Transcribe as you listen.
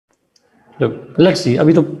Let's see,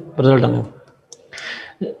 अभी तो result आना है।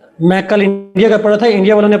 मैं कल इंडिया का पढ़ा था,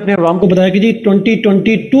 इंडिया वालों ने अपने अवाम को बताया कि जी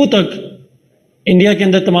 2022 तक इंडिया के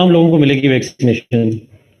अंदर तमाम लोगों को मिलेगी वैक्सीनेशन।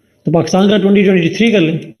 तो पाकिस्तान का 2023 कर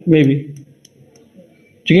लें मे बी,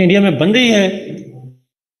 क्योंकि इंडिया में बन रही है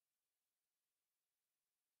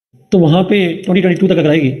तो वहां पे 2022 तक अगर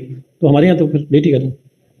आएगी तो हमारे यहाँ तो फिर लेट ही कर लें।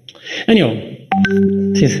 एनीहाउ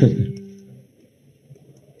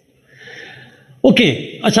ओके,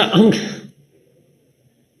 अच्छा हम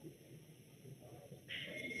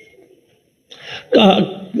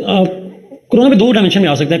कोरोना पे 2 डायमेंशन में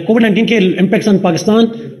आ सकता है। कोविड-19 के इम्पैक्ट्स ऑन पाकिस्तान,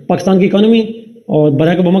 पाकिस्तान की इकोनॉमी, और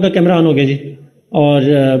बराक ओबामा का कैमरा ऑन हो गया जी। और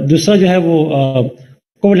दूसरा जो है वो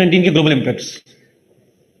कोविड-19 के global impacts.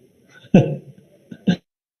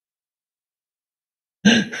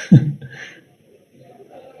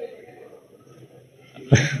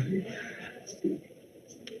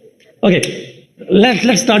 Okay,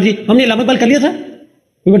 let's start जी। हमने इस्लाम इकबाल कर लिया था,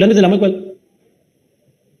 we were done with Islam Iqbal,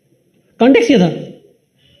 context किया था।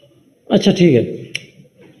 अच्छा ठीक है,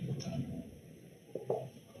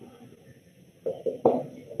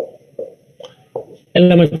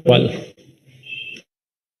 इस्लाम इकबाल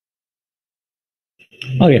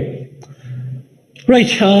ओके राइट।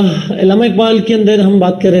 इस्लाम इकबाल के अंदर हम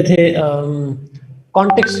बात कर रहे थे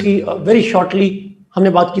कॉन्टेक्स्ट की। वेरी शॉर्टली हमने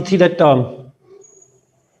बात की थी दैट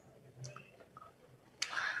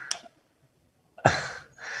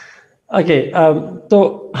ओके,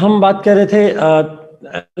 तो हम बात कर रहे थे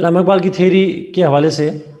इस्लाम इकबाल की थ्योरी के हवाले से।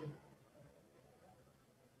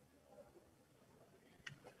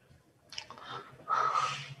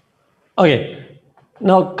 ओके,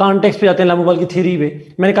 नाउ कॉन्टेक्स्ट पे जाते हैं इस्लाम इकबाल की थ्योरी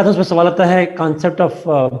पे। मैंने कहा था उसमें सवाल आता है कॉन्सेप्ट ऑफ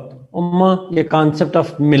उम्मा या concept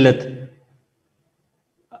of Millat,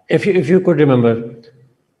 if you could remember.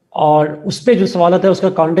 और उस पर जो सवाल आता है उसका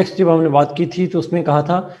कॉन्टेक्स्ट जब हमने बात की थी तो उसमें कहा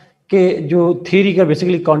था कि जो थ्योरी का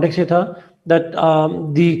बेसिकली कॉन्टेक्स्ट ये था that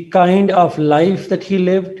the kind of life that he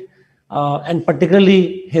lived and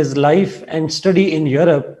particularly his life and study in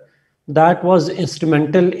Europe, that was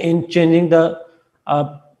instrumental in changing the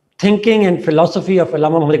thinking and philosophy of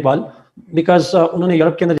Allama Mohammad Iqbal. Because उन्होंने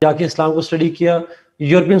Europe के अंदर जाके इस्लाम को study किया,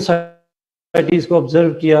 European societies को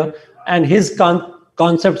observe किया, and his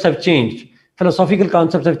concepts have changed, philosophical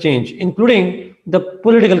concepts have changed, including the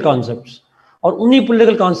political concepts. और उन्हीं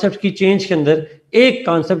political concepts की change के अंदर एक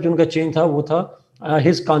concept जो उनका change था वो था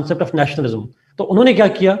his concept of nationalism. तो उन्होंने क्या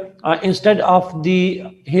किया, instead of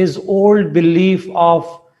his old belief of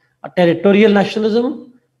territorial nationalism,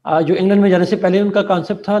 जो इंग्लैंड में जाने से पहले उनका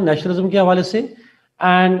concept था nationalism के हवाले से,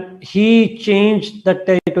 and he changed the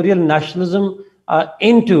territorial nationalism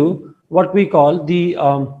into what we call the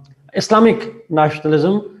Islamic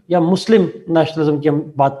nationalism या Muslim nationalism की हम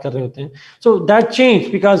बात कर रहे होते हैं. So that changed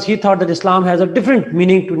because he thought that Islam has a different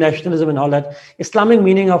meaning to nationalism and all that. Islamic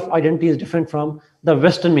meaning of identity is different from the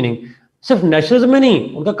Western meaning. सिर्फ nationalism में नहीं,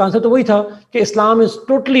 उनका concept तो वही था कि Islam is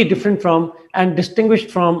totally different from and distinguished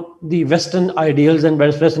from the Western ideals and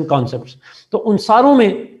Western concepts. तो उन सारों में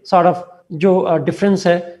sort of जो difference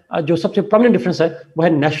है, जो सबसे prominent difference है वो है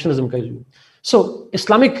nationalism का। So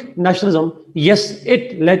Islamic nationalism, yes, it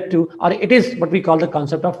led to, or it is what we call the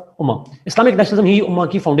concept of ummah. Islamic nationalism ही उम्मा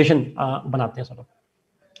की फाउंडेशन बनाते हैं सब।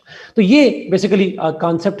 तो ये बेसिकली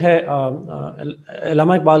कॉन्सेप्ट है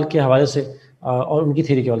अल्लामा इकबाल के हवाले से और उनकी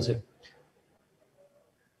थ्योरी के हवाले से।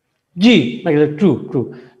 जी मैं true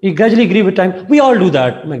you gradually agree with time, we all do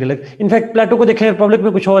that। मैं इनफैक्ट प्लेटो को देखें, रिपब्लिक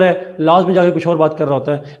में कुछ और है, लॉज में जाके कुछ और बात कर रहा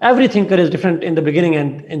होता है। Every thinker is different in the beginning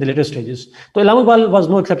and in the later stages. तो इस्लाम Iqbal was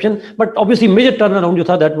no exception, but obviously major turn around जो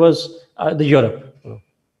था that was the Europe.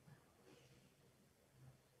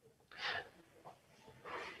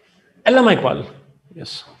 Islam Iqbal,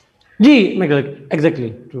 yes जी मैं एग्जैक्टली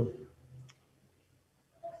ट्रू।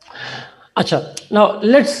 अच्छा, now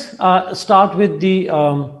let's start with the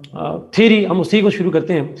theory. हम उसी को शुरू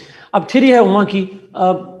करते हैं। अब थ्योरी है उम्मा की,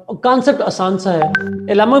 कॉन्सेप्ट आसान सा है।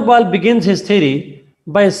 इस्लाम Iqbal begins his theory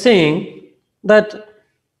by saying that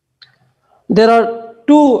there are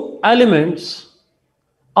 2 elements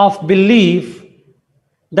of belief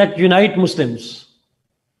that unite Muslims.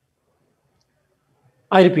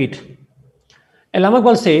 I repeat, Iqbal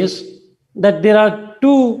Iqbal says that there are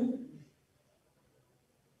two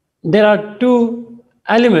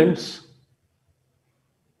elements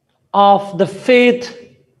of the faith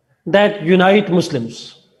that unite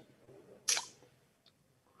Muslims.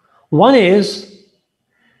 One is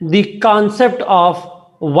the concept of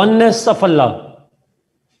oneness of Allah.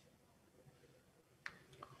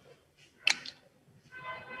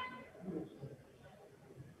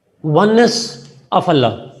 Oneness of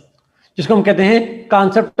Allah, जिसको हम कहते हैं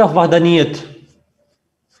concept of वहदानियत।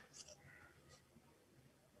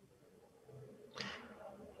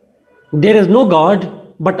 There is no God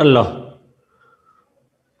but Allah.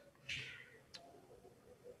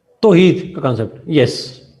 Tawheed का concept.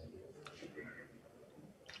 Yes,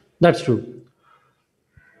 that's true.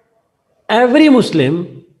 Every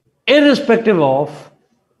Muslim, irrespective of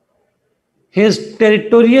his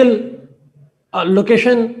territorial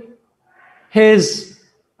location, his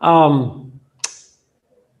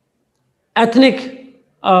ethnic,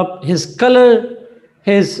 his color,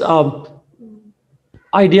 his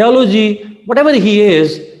ideology, whatever he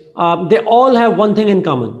is, they all have one thing in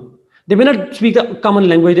common. They may not speak the common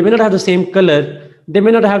language, they may not have the same color, they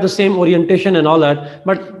may not have the same orientation and all that,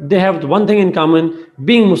 but they have one thing in common.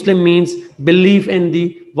 Being Muslim means belief in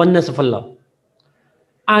the oneness of Allah.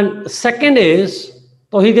 And second is,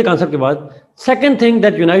 Tawheed ke concept ke baad, second thing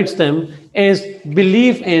that unites them is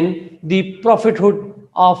belief in the prophethood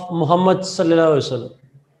of Muhammad sallallahu alaihi wasallam.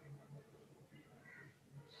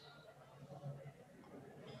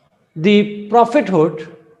 The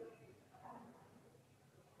prophethood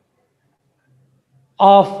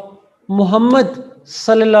of Muhammad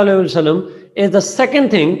sallallahu alaihi wasallam is the second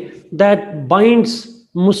thing that binds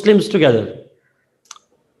Muslims together.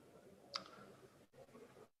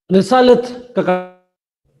 Risalat ka.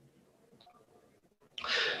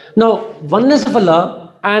 Now, oneness of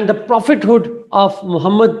Allah and the prophethood of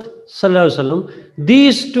Muhammad sallallahu alaihi wasallam,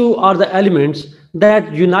 these two are the elements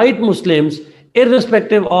that unite Muslims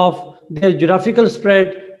irrespective of their geographical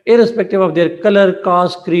spread, irrespective of their color,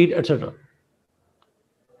 caste, creed, etc.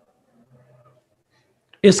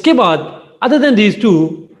 Iske baad, other than these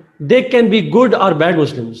two, they can be good or bad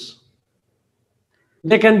Muslims.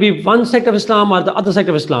 They can be one sect of Islam or the other sect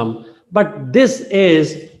of Islam. But this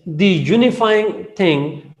is the unifying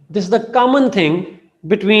thing. This is the common thing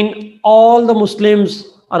between all the Muslims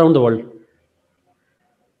around the world.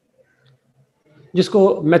 जिसको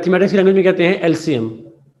mathematics की language में कहते हैं LCM,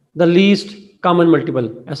 the least common multiple,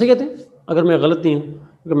 ऐसे कहते हैं अगर मैं गलत नहीं हूँ,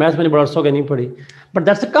 क्योंकि मैथ मैंने बड़ा अर्सा नहीं पढ़ी. But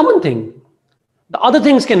that's the common thing. The other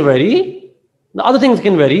things can vary. The other things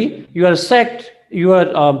can vary. Your sect, your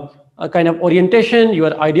kind of orientation,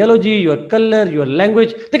 your ideology, your color, your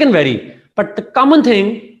language, they can vary. But the common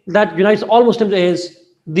thing that unites all Muslims is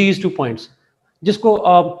these 2 points. जिसको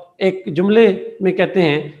एक जुमले में कहते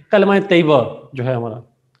हैं कलमा तैयबा जो है हमारा.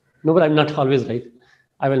 No, but I'm not always right.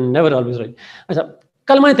 I will never always right. अच्छा,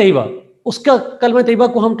 कलमा तैयबा, उसका कलमा तैयबा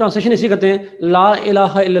को हम ट्रांसलेशन इसी करते हैं ला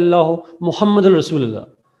इलाहा इल्लल्लाह मुहम्मदुर रसूलुल्लाह.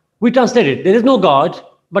 We translate it. There is no God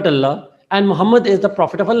but Allah, and Muhammad is the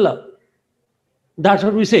prophet of Allah. That's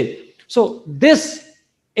what we say. So this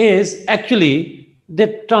is actually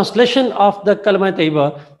the translation of the kalma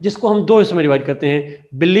tayyiba, जिसको हम 2 हिस्सों में डिवाइड करते हैं.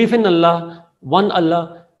 Belief in Allah, one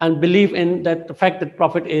Allah, and belief in that the fact that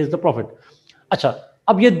prophet is the prophet. अच्छा,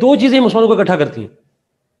 अब ये 2 चीजें मुसलमानों को इकट्ठा करती हैं.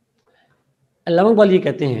 अल्लामा इकबाल ये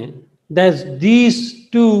कहते हैं that these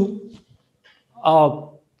 2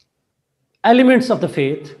 elements of the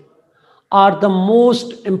faith are the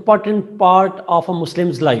most important part of a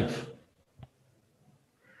Muslim's life.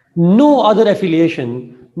 No other affiliation,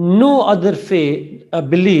 no other faith,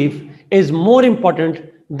 belief is more important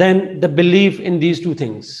than the belief in these 2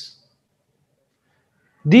 things.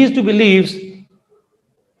 These 2 beliefs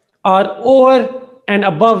are over and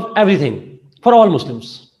above everything for all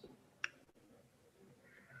Muslims.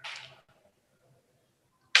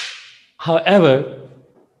 However,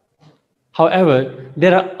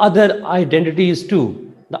 there are other identities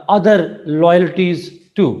too, the other loyalties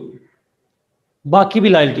too. बाकी भी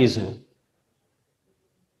loyalties हैं.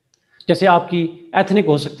 जैसे आपकी ethnic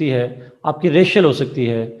हो सकती है, आपकी racial हो सकती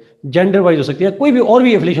है, जेंडर वाइज हो सकती है, कोई भी और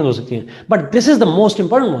भी एफिलिएशन हो सकती है. But this is the most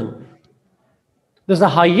important one. This is the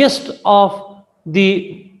highest of the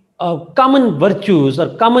common virtues or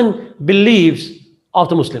common beliefs of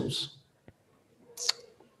the Muslims.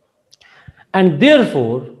 And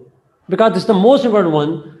therefore, because this is the most important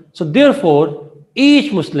one, so therefore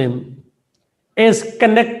each Muslim is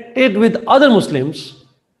connected with other Muslims.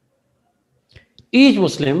 Each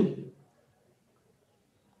Muslim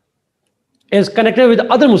is connected with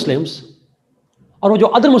other Muslims, और वो जो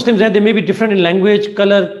other Muslims हैं, they may be different in language,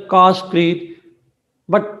 color, caste, creed,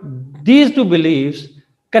 but these 2 beliefs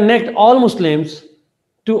connect all Muslims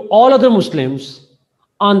to all other Muslims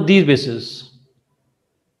on these basis.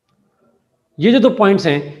 ये जो 2 points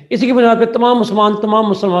हैं, इसी की बुनियाद पे तमाम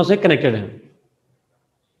मुसलमानों से कनेक्टेड हैं.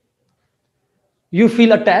 You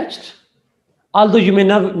feel attached, although you may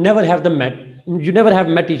never have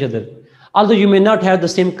met each other, although you may not have the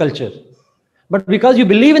same culture, but because you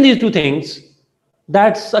believe in these 2 things,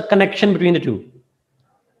 that's a connection between the 2.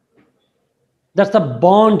 That's the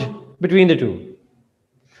bond between the 2.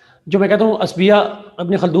 जो मैं कहता हूँ, अस्बिया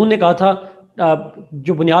इब्न Khaldun ने कहा था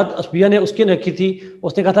जो बुनियाद असबिया ने उसकी रखी थी,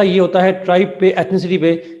 उसने कहा था ये होता है ट्राइब पे, एथनिसिटी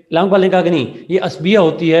पे। इलाहाबाद ने कहा कि नहीं, ये असबिया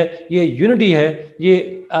होती है, ये यूनिटी है, ये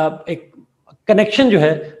एक कनेक्शन जो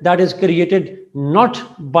है that is created not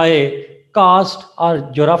bye cast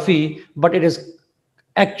और geography, but it is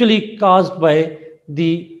actually caused by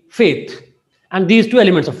the faith and these two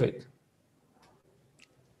elements of faith.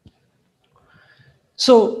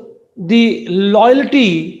 So the loyalty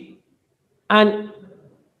and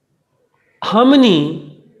harmony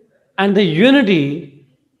and the unity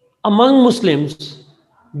among Muslims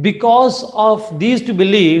because of these two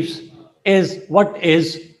beliefs is what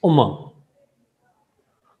is Ummah.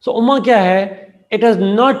 So Ummah क्या है? It is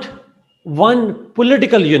not one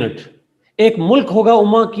political unit. एक मुल्क होगा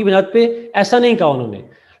उम्मा की बुनियाद पे, ऐसा नहीं कहा उन्होंने,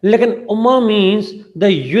 लेकिन उम्मा means the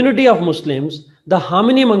unity of Muslims, the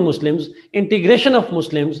harmony among Muslims, integration of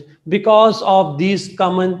Muslims because of these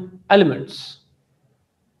common elements.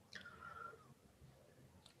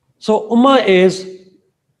 So Umma is,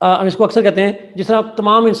 हम इसको अक्सर कहते हैं, जिस तरह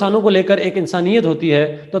तमाम इंसानों को लेकर एक इंसानियत होती है,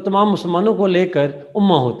 तो तमाम मुसलमानों को लेकर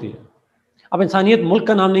उम्मा होती है. अब इंसानियत मुल्क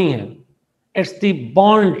का नाम नहीं है, it's the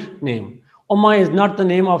bond name. Umma is not the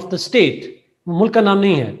name of the state. मुल्क का नाम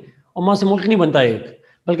नहीं है. उम्मा से मुल्क नहीं बनता एक,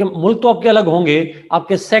 बल्कि मुल्क तो आपके अलग होंगे,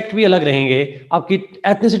 आपके सेक्ट भी अलग रहेंगे, आपकी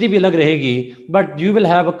एथनिसिटी भी अलग रहेगी, but you will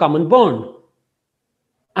have a common bond,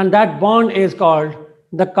 and that bond is called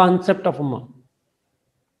the concept of Umma.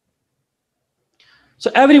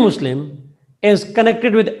 So every Muslim is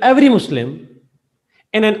connected with every Muslim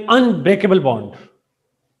in an unbreakable bond.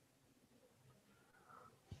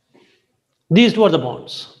 These two are the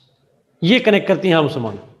bonds. ये connect करती हैं हम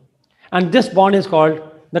मुसलमान. And this bond is called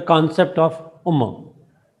the concept of Ummah.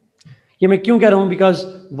 ये मैं क्यों कह रहा हूँ? Because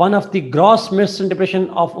one of the gross misinterpretation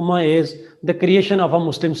of Ummah is the creation of a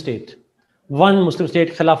Muslim state. One Muslim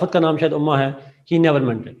state, खिलाफत का नाम शायद उम्मा है. He never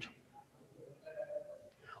meant it.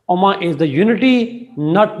 Ummah is the unity,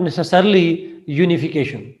 not necessarily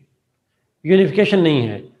unification. Unification नहीं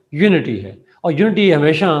है, unity है, और unity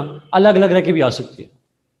हमेशा अलग अलग रह के भी आ सकती है.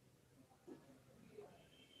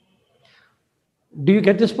 Do you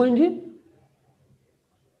get this point ji?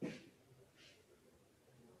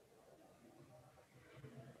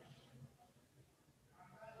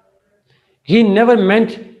 He never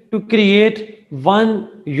meant to create one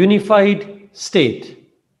unified state.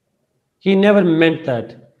 He never meant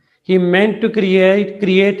that. He meant to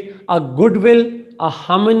create a goodwill, a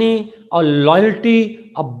harmony, a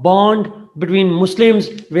loyalty, a bond between Muslims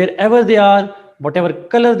wherever they are, whatever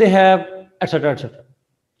color they have, etc. etc.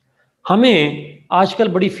 हमें आजकल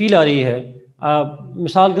बड़ी feel आ रही है,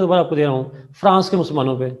 मिसाल के तौर पर आपको दे रहा हूँ, फ्रांस के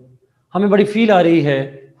मुसलमानों पे हमें बड़ी फील आ रही है,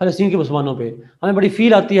 फलस्तीन के मुसलमानों पे हमें बड़ी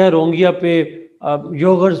फील आती है, रोहिंग्या पे,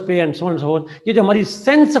 योगर्स पे and so on so on. ये जो हमारी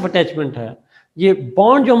सेंस ऑफ अटैचमेंट है, ये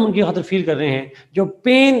बॉन्ड जो हम उनकी खातिर फील कर रहे हैं, जो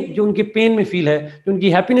पेन जो उनके पेन में फील है, जो उनकी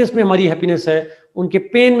हैप्पीनेस में हमारी हैप्पीनेस है, उनके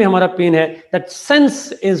पेन में हमारा पेन है, that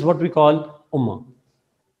sense is what we call Umma.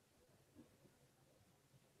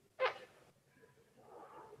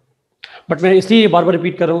 But मैं इसलिए बार बार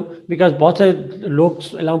रिपीट कर रहा हूँ बिकॉज बहुत सारे लोग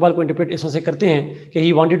इलाहाबाद को इंटरप्रेट इस तरह से करते हैं कि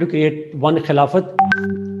he wanted to create one खिलाफत.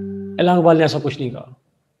 इलाहाबाद ने ऐसा कुछ नहीं कहा.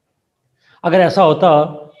 अगर ऐसा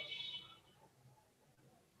होता,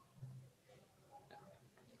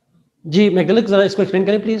 जी मैं गलत जरा इसको एक्सप्लेन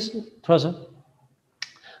करें प्लीज थोड़ा सा.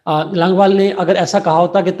 इलाहाबाद ने अगर ऐसा कहा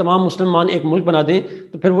होता कि तमाम मुसलमान एक मुल्क बना दें,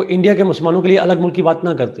 तो फिर वो इंडिया के मुसलमानों के लिए अलग मुल्क की बात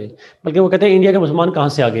ना करते, बल्कि वो कहते हैं इंडिया के मुसलमान कहाँ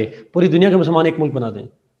से आ गए, पूरी दुनिया के मुसलमान एक मुल्क बना दें.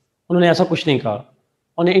 उन्होंने ऐसा कुछ नहीं कहा.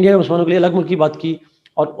 उन्होंने इंडिया के मुसलमानों के लिए अलग मुल्क की बात की,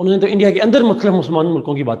 और उन्होंने तो इंडिया के अंदर मुख्तलिफ मुसलमान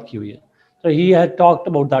मुल्कों की बात की हुई है. तो he had talked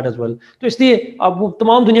about that as well. तो इसलिए अब वो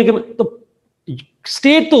तमाम दुनिया के, तो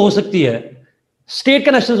स्टेट तो हो सकती है, स्टेट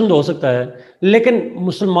का नेशनलिज्म तो हो सकता है, लेकिन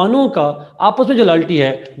मुसलमानों का आपस में जो लॉयल्टी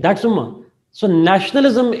है, that's Umma. So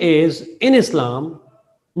nationalism is in Islam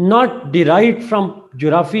not derived from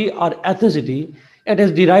geography और ethnicity, it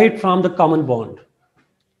is derived from the common bond.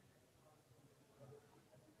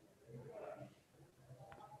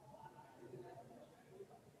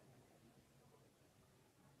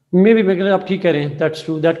 Maybe आप ठीक कह रहे हैं, that's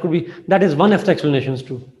true, that could be, that is one of the explanations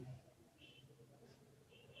too.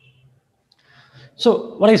 So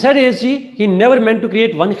what I said is he never meant to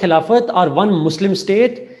create one khilafat or one Muslim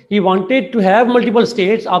state. He wanted to have multiple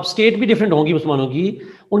states. आप state भी different होंगी मुसलमानों की,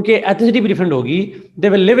 उनके ethnicity भी different होगी, they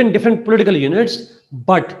will live in different political units,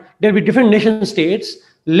 but there will be different nation states.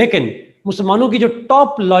 लेकिन मुसलमानों की जो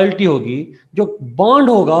top loyalty होगी, जो bond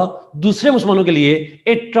होगा दूसरे मुसलमानों के लिए,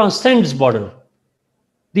 it transcends border.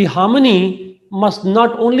 The harmony must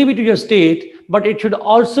not only be to your state, but it should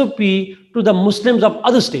also be to the Muslims of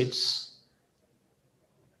other states.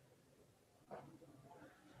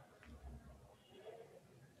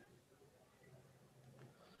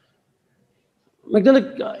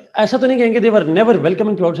 मतलब ऐसा तो नहीं कहेंगे दे were never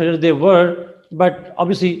welcoming to outsiders, they were, but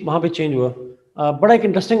obviously वहाँ पे change हुआ। बड़ा एक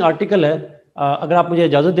इंटरेस्टिंग आर्टिकल है, अगर आप मुझे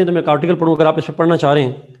इजाज़त दें तो मैं एक आर्टिकल पढ़ूँ, अगर आप इस पर पढ़ना चाह रहे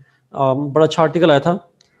हैं। बड़ा अच्छा आर्टिकल आया था।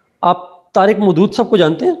 आप तारिक मदूद साहब को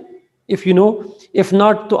जानते हैं? If you know, if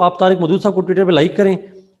not तो आप तारिक मदूद साहब को ट्विटर पे लाइक करें।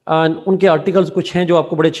 उनके आर्टिकल्स कुछ हैं जो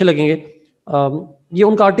आपको बड़े अच्छे लगेंगे। ये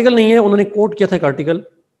उनका आर्टिकल नहीं है, उन्होंने कोट किया था एक आर्टिकल,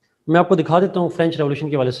 मैं आपको दिखा देता हूँ। फ्रेंच रेवोल्यूशन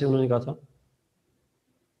के हवाले से उन्होंने कहा था,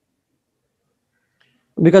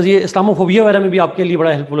 बिकॉज ये इस्लामोफोबिया वगैरह में भी आपके लिए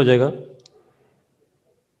बड़ा हेल्पफुल हो जाएगा।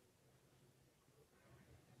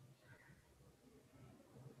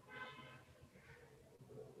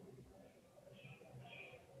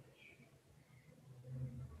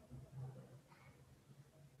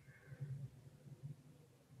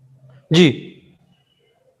 जी,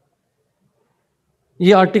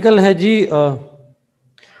 ये आर्टिकल है जी,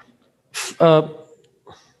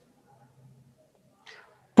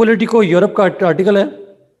 पॉलिटिको यूरोप का आर्टिकल है।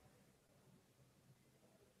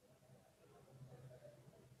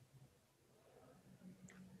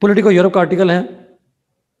 पॉलिटिको यूरोप का आर्टिकल है,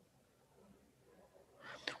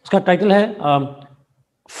 उसका टाइटल है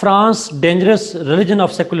France dangerous religion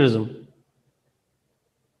of secularism.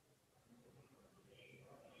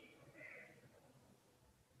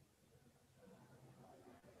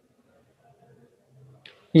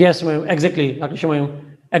 Yes ma'am, exactly doctor शमायूम,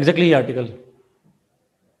 exactly ये आर्टिकल,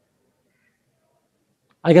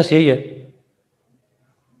 आई गेस यही है।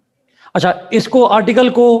 अच्छा, इसको आर्टिकल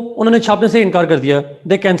को उन्होंने छापने से इनकार कर दिया,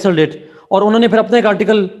 दे कैंसल्ड इट, और उन्होंने फिर अपना एक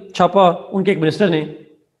आर्टिकल छापा, उनके एक मिनिस्टर ने।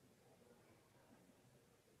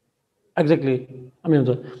 एग्जैक्टली अमीन।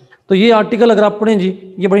 तो ये आर्टिकल अगर आप पढ़ें जी,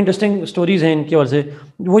 ये बड़ी इंटरेस्टिंग स्टोरीज हैं इनके वजह से।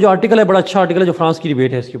 वो जो आर्टिकल है बड़ा अच्छा आर्टिकल है, जो फ्रांस की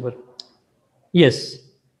डिबेट है इसके ऊपर। Yes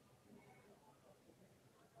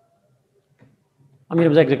Amir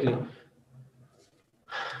Hamza, exactly.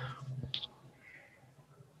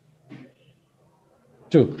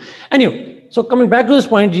 True. Anyway, so coming back to this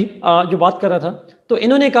point जी, जो बात कर रहा था, तो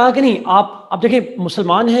इन्होंने कहा कि नहीं, आप देखिए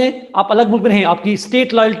मुसलमान हैं, आप अलग मुल्क में हैं, आपकी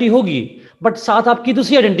स्टेट लॉयल्टी होगी, बट साथ आपकी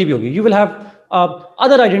दूसरी आइडेंटिटी भी होगी, you will have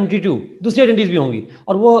other identity to, दूसरी आइडेंटिटीज भी होंगी,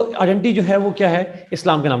 और वो आइडेंटिटी जो है वो क्या है,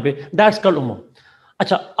 इस्लाम के नाम पे, दैट्स कॉल्ड उम्मा।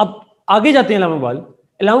 अच्छा, अब आगे जाते हैं इमाम इकबाल।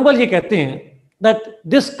 इमाम इकबाल ये कहते हैं that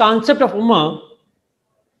this concept of Umma,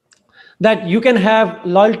 that you can have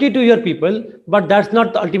loyalty to your people, but that's not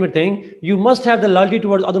the ultimate thing. You must have the loyalty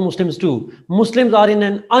towards other Muslims too. Muslims are in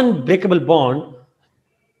an unbreakable bond.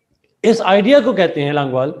 इस idea को कहते हैं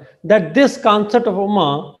लांगवाल, that this concept of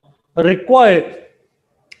ummah required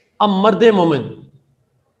a मर्द मोमिन।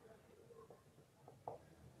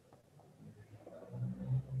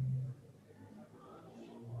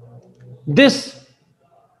 This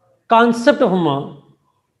concept of ummah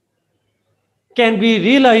can be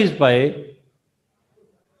realized by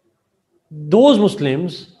those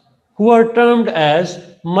Muslims who are termed as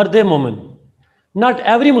mard momin. Not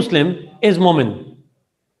every Muslim is momin.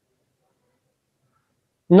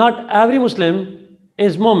 Not every Muslim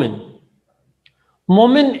is momin.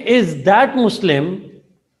 Momin is that Muslim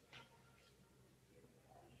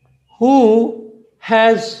who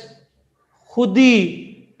has khudi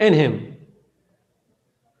in him.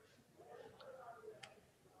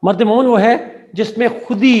 मर्द मोमिन वो है जिसमें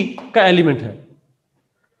खुदी का element है।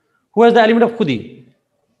 Who has the element of खुदी?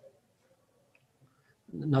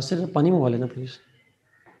 नासिर पानी मंगवा लेना प्लीज,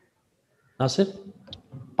 नासिर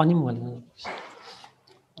पानी मंगवा लेना।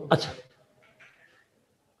 अच्छा,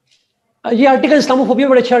 ये आर्टिकल इस्लामोफोबिया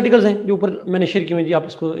बड़े अच्छे आर्टिकल्स हैं जो ऊपर मैंने शेयर किए हैं जी, आप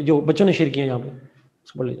इसको जो बच्चों ने शेयर किए हैं यहाँ पे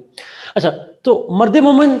उसको पढ़ लीजिए। अच्छा, तो मर्द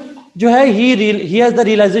मोमिन जो है he has the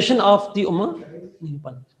realization of the Umma,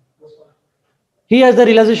 he has the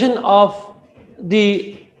realization of the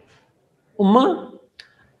ummah,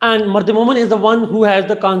 and मर्द मोमिन is the one who has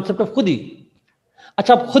the concept of खुदी।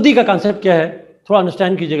 अच्छा, अब खुदी का कांसेप्ट क्या है थोड़ा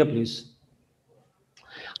अंडरस्टैंड कीजिएगा प्लीज।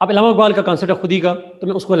 अब इलामा इकबाल का कांसेप्ट है खुदी का, तो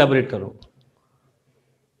मैं उसको एलैबोरेट कर रहा हूं।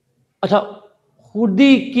 अच्छा,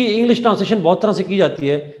 खुदी की इंग्लिश ट्रांसलेशन बहुत तरह से की जाती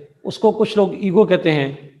है, उसको कुछ लोग ईगो कहते हैं,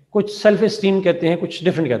 कुछ सेल्फ एस्टीम कहते हैं, कुछ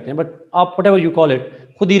डिफरेंट कहते हैं, बट आप व्हाटएवर यू कॉल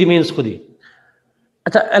इट, खुदी रिमेन्स खुदी।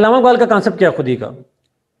 अच्छा, इलामा इकबाल का कांसेप्ट क्या है खुदी का?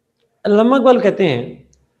 इलामा इकबाल कहते हैं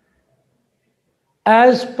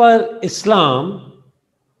as per Islam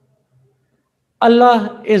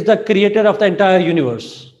Allah is the creator of the entire universe.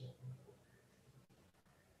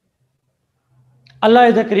 Allah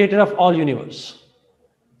is the creator of all universe.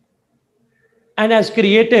 And as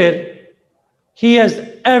creator, he has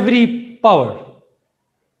every power.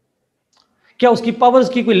 क्या उसकी पावर्स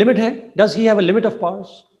की कोई लिमिट है? Does he have a limit of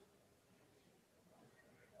powers?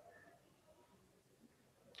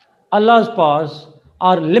 Allah's powers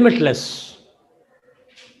are limitless.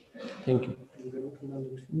 Thank you.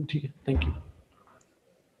 ठीक है, thank you.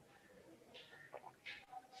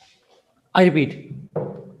 I repeat,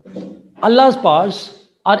 Allah's powers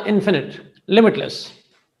are infinite, limitless.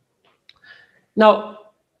 Now,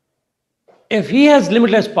 if He has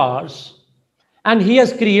limitless powers and He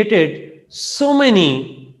has created so many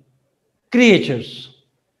creatures,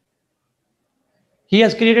 He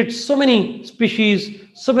has created so many species,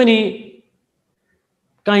 so many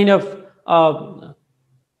kind of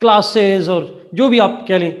classes, और जो भी आप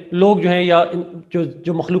कह लें, लोग जो हैं या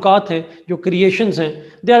जो मखलूक़ात हैं, जो क्रिएशंस हैं,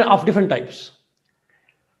 they are of different types.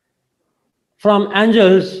 From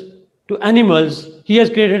angels to animals, He has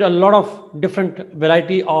created a lot of different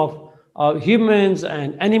variety of humans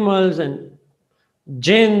and animals and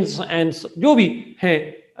jinns and जो भी हैं,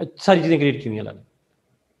 सारी चीज़ें क्रिएट की हुई हैं अल्लाह ने।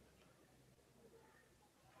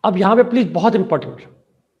 अब यहाँ पे प्लीज बहुत इंपॉर्टेंट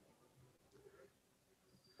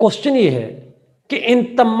क्वेश्चन ये है कि इन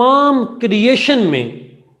तमाम क्रिएशन में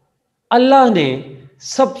अल्लाह ने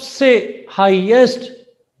सबसे हाईएस्ट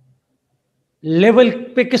लेवल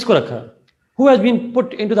पे किसको रखा? Who has been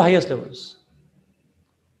put into the highest levels?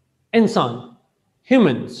 इंसान,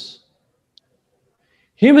 ह्यूमंस।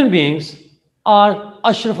 ह्यूमन बीइंग्स आर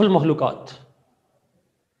अशरफुल मखलूकात।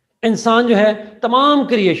 इंसान जो है तमाम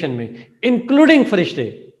क्रिएशन में, इंक्लूडिंग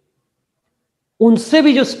फरिश्ते, उनसे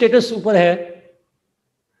भी जो स्टेटस ऊपर है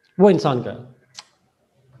वो इंसान का है।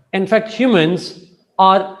 In fact humans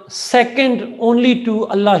are second only to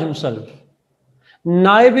Allah himself.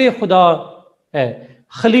 नायबे खुदा है,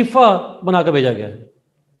 खलीफा बनाकर भेजा गया है।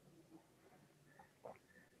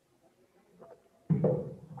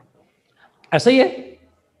 ऐसा ही है,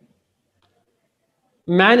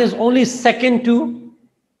 man is only second to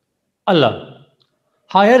Allah.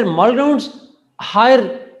 Higher moral grounds, higher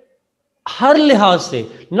हर लिहाज से,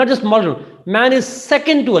 not just moral ground, man is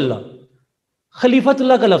second to Allah.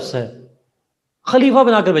 खलीफतुल्लाह का लफ्ज है, खलीफा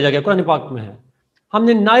बनाकर भेजा गया, कुरान पाक में है।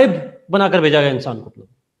 हमने नाइब बनाकर भेजा गया इंसान को।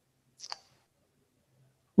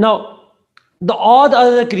 Now the all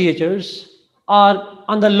other creatures are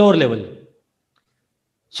on the lower level.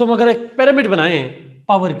 सो हम अगर एक पिरामिड बनाएं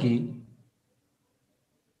पावर की,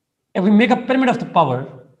 if we make a pyramid of the power,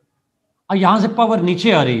 और यहां से पावर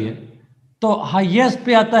नीचे आ रही है, तो हाईएस्ट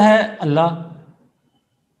पे आता है अल्लाह,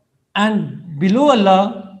 and below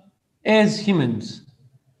Allah is humans.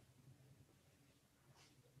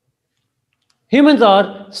 Humans are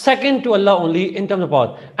second to Allah only in terms of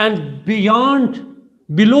power, and beyond,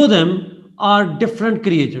 below them are different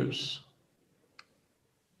creatures.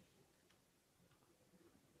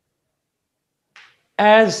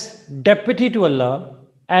 As deputy to Allah,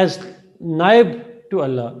 as naib to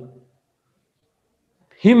Allah,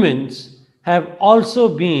 humans have also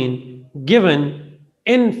been given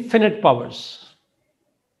infinite powers.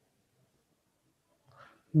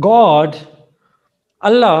 God,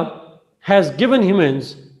 Allah, has given humans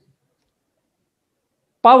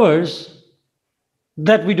powers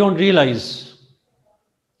that we don't realize.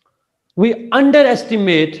 We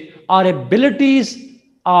underestimate our abilities,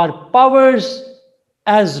 our powers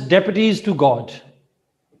as deputies to God.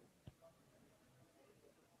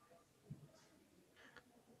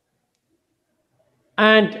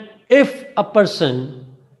 And if a person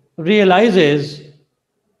realizes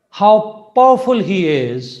how powerful he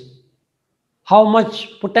is, how much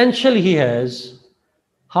potential he has,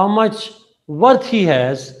 how much worth he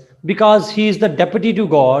has, because he is the deputy to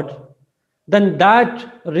God, then that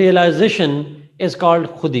realization is called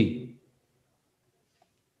khudi.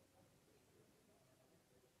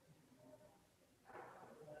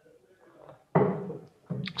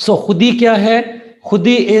 So khudi kya hai?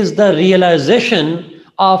 Khudi is the realization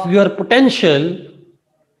of your potential,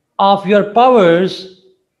 of your powers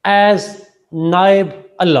as naib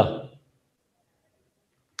Allah.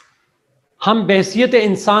 हम बहसियत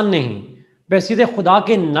इंसान नहीं, बहसियत खुदा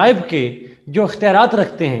के नाइब के जो इख्तियारात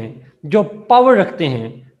रखते हैं, जो पावर रखते हैं,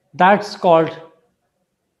 दैट्स कॉल्ड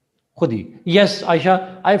खुदी। Yes Ayesha,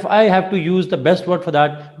 I have to use the best word for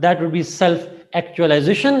that, that would be self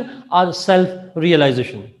actualisation और self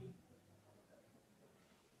realisation.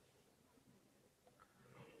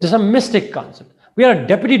 This a mistake concept. We are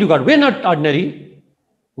deputy to God, we are not ordinary,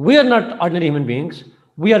 we are not ordinary human beings,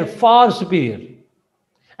 we are far superior.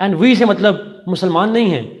 And we से मतलब मुसलमान नहीं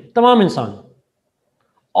है, तमाम इंसान,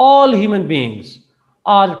 all human beings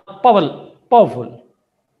are powerful.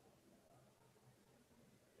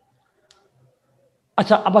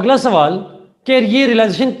 अच्छा, अब अगला सवाल कि ये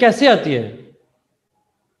रियलाइजेशन कैसे आती है?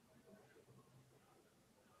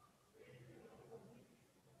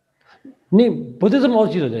 नहीं, बुद्धिज्म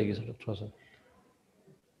और चीज हो जाएगी सर, थोड़ा सा।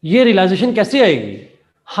 ये रियलाइजेशन कैसे आएगी?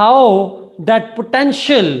 How that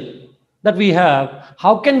potential that we have,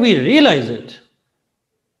 how can we realize it?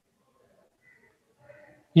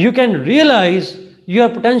 You can realize your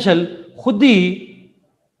potential खुद ही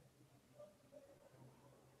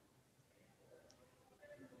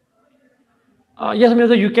यह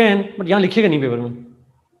समझो यू कैन, बट यहां लिखिएगा नहीं पेपर में.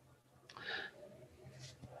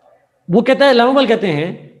 वो कहता है, इल्लामा इकबाल कहते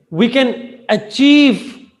हैं, we can achieve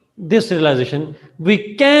this realisation, we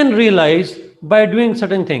can realise by doing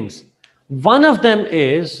certain things. One of them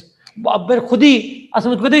is, अब खुद ही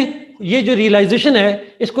समझ कहते हैं ये जो रियलाइजेशन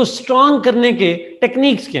है इसको स्ट्रांग करने के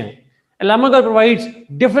टेक्निक्स क्या हैं. इल्लामा Iqbal provides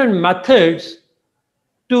different methods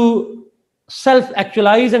to self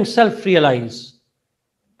actualise and self realise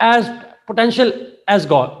as potential as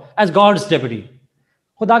God, as God's deputy.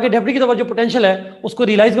 खुदा के डेप्यूटी की तरफ जो पोटेंशियल है उसको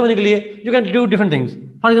रियलाइज करने के लिए you can do different things.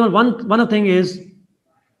 For example one of thing is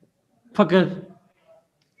फकर.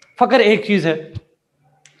 फकर एक चीज है.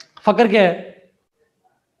 फकर क्या है?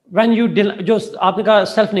 व्हेन यू जो आपने कहा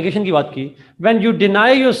सेल्फ नेगेशन की बात की, when you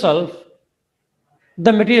deny yourself the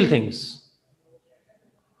material things.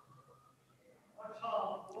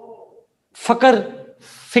 फकर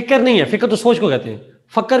फिक्र नहीं है, फिक्र तो सोच को कहते हैं.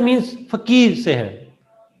 फकर मीन्स फकीर से है.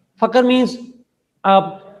 फकर मीन्स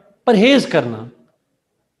परहेज करना,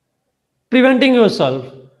 preventing yourself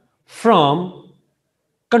from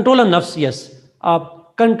control on नफ्स. यस,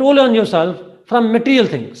 आप control on yourself from material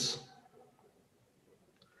things.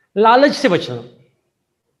 लालच से बचना.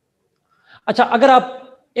 अच्छा, अगर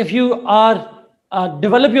आप if you are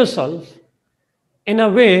develop yourself in a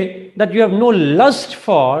way that you have no lust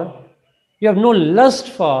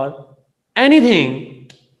for anything,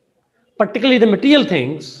 particularly the material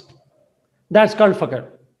things, that's called fakr.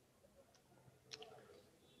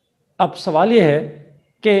 अब सवाल ये है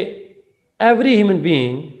कि every human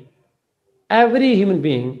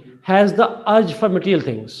being has the urge for material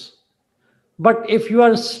things, but if you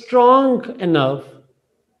are strong enough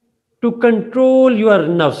to control your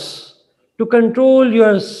nafs, to control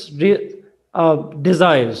your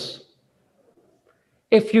desires,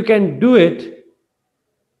 if you can do it,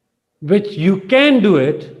 which you can do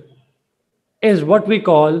it, is what we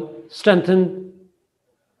call strengthen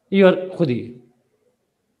your खुदी.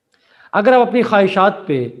 अगर आप अपनी ख्वाहिशात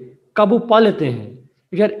पे काबू पा लेते हैं,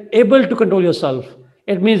 if you are able to control yourself,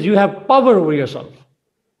 it means you have power over yourself.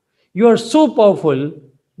 You are so powerful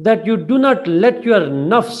that you do not let your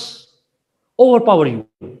nafs overpower you.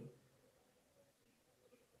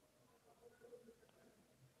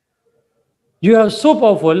 You are so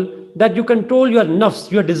powerful that you control your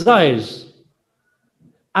nafs, your desires,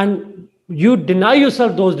 and you deny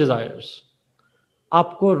yourself those desires.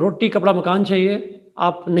 आपको रोटी कपड़ा मकान चाहिए,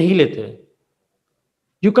 आप नहीं लेते.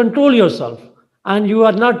 You control yourself and you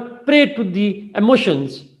are not prey to the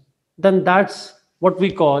emotions, then that's what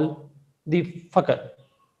we call the fakr.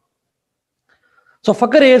 So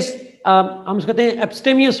fakr is हम कहते हैं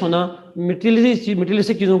एब्स्टेमियस होना,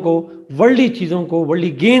 मटेरियलिस्टिक चीज़ों को, वर्ल्डली चीज़ों को,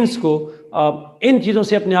 वर्ल्डली गेन्स को, इन चीज़ों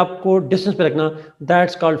से अपने आप को डिस्टेंस पे रखना.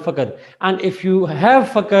 That's called फकर. And if you have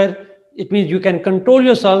फकर, it means you can control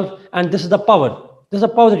yourself and this is the power. This is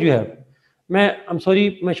the power that you have. मैं आई एम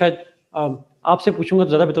सॉरी, मैं शायद आपसे पूछूंगा तो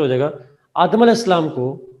ज़्यादा बेहतर हो जाएगा. आदम अलैहिस्सलाम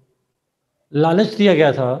को लालच दिया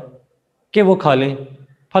गया था कि वो खा लें,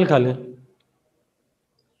 फल खा लें.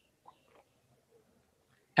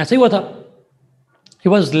 ऐसा ही हुआ था. He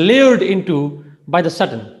was lured into by the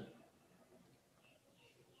Satan.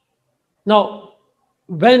 Now,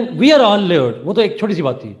 when we are all lured, वो तो एक छोटी सी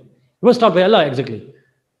बात थी. He was taught by Allah exactly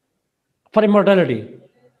for immortality.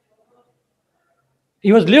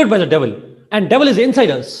 He was lured by the devil, and devil is inside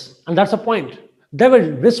us, and that's the point. Devil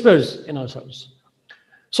whispers in ourselves.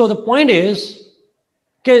 So the point is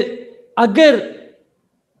कि अगर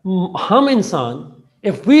हम इंसान,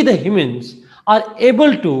 if we the humans are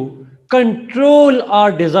able to control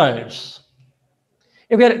our desires,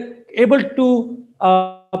 if we are able to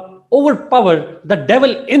overpower the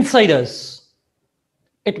devil inside us,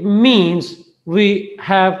 it means we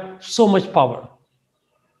have so much power.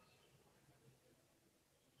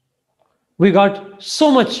 We got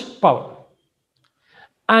so much power.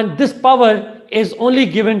 And this power is only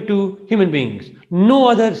given to human beings. No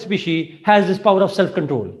other species has this power of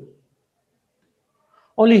self-control.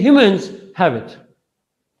 Only humans have it.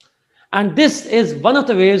 And this is one of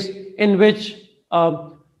the ways in which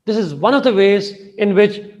fakr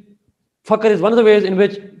is one of the ways in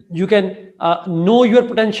which you can know your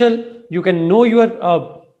potential, you can know your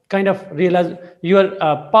kind of realize your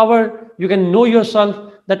power, you can know yourself,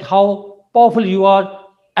 that how powerful you are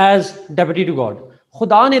as deputy to God.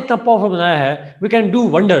 खुदा ने इतना powerful बनाया है, we can do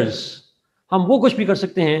wonders. हम वो कुछ भी कर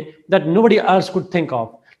सकते हैं that nobody else could think of,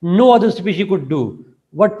 no other species could do.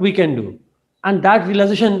 what we can do. And that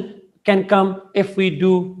realization can come if we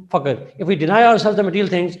do faqr. If we deny ourselves the material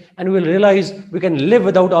things and we will realize we can live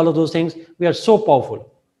without all of those things, we are so powerful.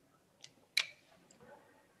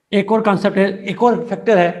 एक और concept है, एक और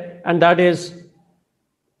factor है, and that is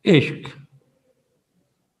इश्क.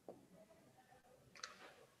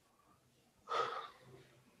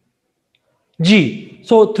 जी,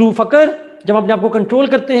 so through फकर जब अपने आप को कंट्रोल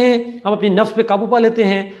करते हैं, हम अपनी नफ्स पे काबू पा लेते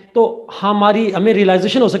हैं, तो हमें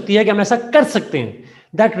रियलाइजेशन हो सकती है कि हम ऐसा कर सकते हैं.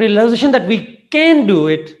 That realization that we can do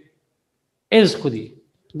it is खुदी.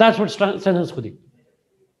 That's what strengthens खुदी.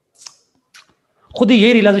 खुदी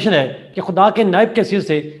ये रियलाइजेशन है कि खुदा के नायब के हैसियत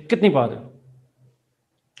से कितनी बात है.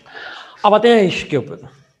 अब आते हैं इश्क के ऊपर.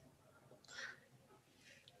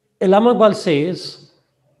 इल्लामा Iqbal says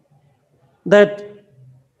that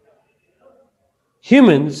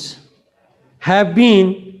humans have been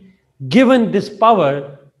given this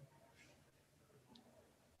power.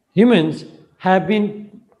 Humans have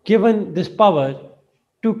been given this power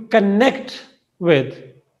to connect with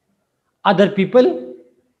other people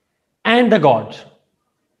and the God.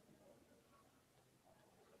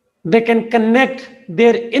 They can connect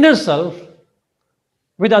their inner self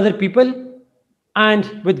with other people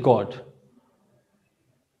and with God.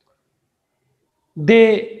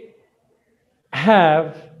 They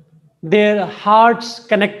have their hearts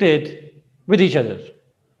connected with each other.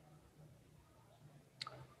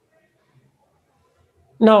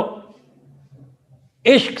 Now,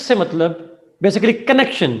 इश्क से मतलब basically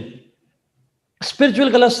connection.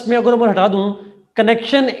 Spiritual colours में अगर मैं हटा दूं,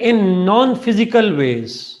 connection in non physical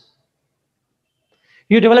veg.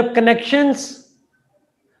 You develop connections.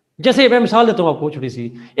 जैसे मैं मिसाल देता हूं आपको छोटी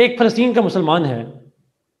सी. एक फलस्तीन का मुसलमान है,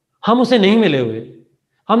 हम उसे नहीं मिले हुए,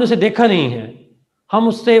 हमने उसे देखा नहीं है, हम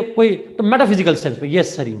उससे कोई तो मेटाफिजिकल सेंस में,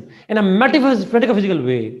 yes Sarim, in a metaphysical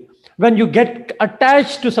way, when you get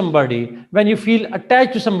attached to somebody, when you feel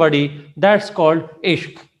attached to somebody, that's called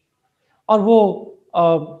ishq. और वो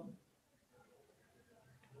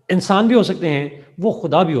इंसान भी हो सकते हैं, वो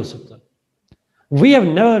खुदा भी हो सकता है. We have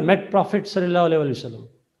never met Prophet sallallahu alaihi wasallam,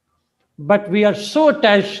 but we are so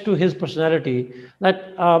attached to his personality that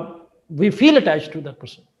we feel attached to that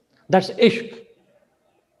person. That's ishq.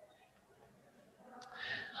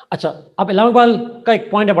 अच्छा, अब इल्लामा इकबाल का एक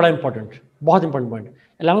पॉइंट है बड़ा इंपॉर्टेंट, बहुत इंपॉर्टेंट पॉइंट.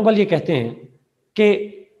 इल्लामा इकबाल ये कहते हैं कि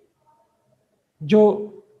जो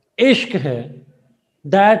इश्क है,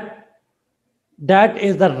 that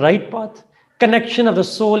is the right path. Connection of the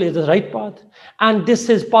soul is the right path, and this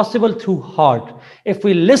is possible through heart. If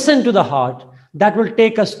we listen to the heart, that will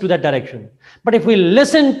take us to that direction. But if we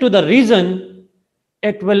listen to the reason,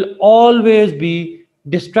 it will always be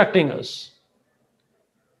distracting us.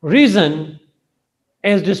 Reason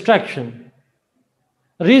is distraction.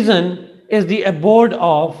 Reason is the abode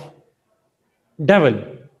of devil,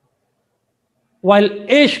 while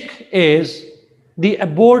ishq is the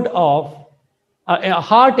abode of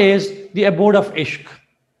heart is the abode of ishq.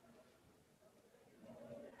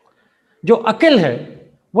 जो अकल है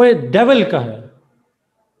वो devil का है.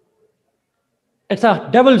 It's a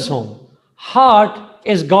devil's home. Heart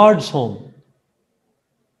is God's home.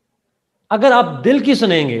 अगर आप दिल की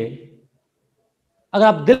सुनेंगे, अगर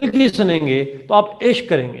आप दिल की सुनेंगे तो आप इश्क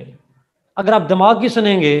करेंगे. अगर आप दिमाग की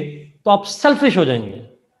सुनेंगे तो आप सेल्फिश हो जाएंगे.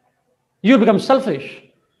 You become selfish.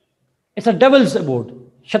 It's a devils abode.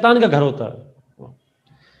 शैतान का घर होता है.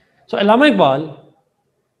 सो इल्लामा Iqbal,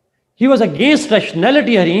 he was against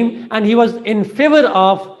rationality Hareem, and he was in favour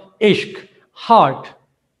of इश्क, हार्ट.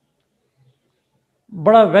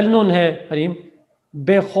 बड़ा वेल नोन है हरीम,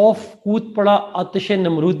 बेखौफ कूद पड़ा आतिश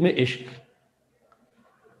नमरूद में इश्क.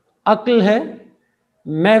 अक्ल है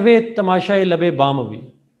महवे तमाशाए लबे बामवी.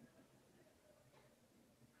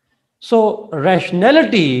 So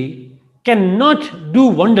rationality cannot do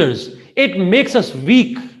wonders. It makes us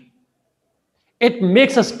weak. It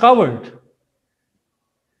makes us coward.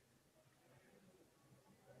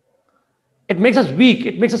 It makes us weak.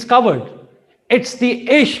 It makes us coward. It's the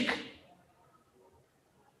ishq.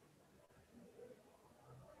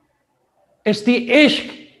 It's the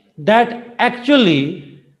ishq that actually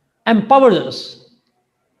empowers us.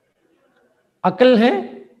 अकल है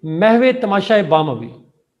महवे तमाशाए बामवी.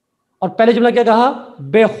 और पहले जुमला क्या कहा?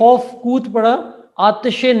 बेखौफ कूद पड़ा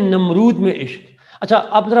आतिश नमरूद में इश्क. अच्छा,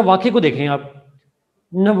 आप जरा वाक़े को देखें. आप,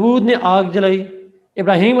 नमरूद ने आग जलाई,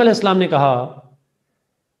 इब्राहिम अलैहिस्सलाम ने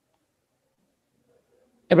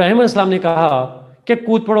कहा कि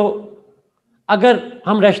कूद पड़ो. अगर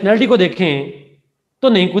हम रैशनैलिटी को देखें तो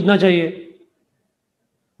नहीं कूदना चाहिए,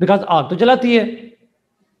 बिकॉज आग तो जलाती है.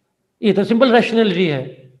 ये तो सिंपल रैशनैलिटी है.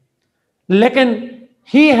 लेकिन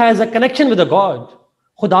he has a connection with the God.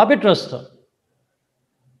 खुदा पे ट्रस्ट था.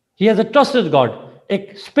 He has a trust with God.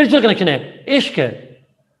 एक spiritual connection है, इश्क है,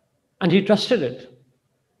 and he trusted it.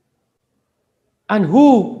 And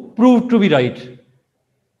who proved to be right?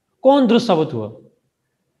 कौन दुरुस्त साबित हुआ?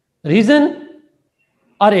 Reason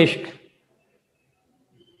or इश्क?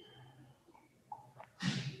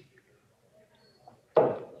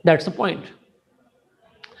 That's the point.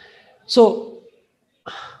 So,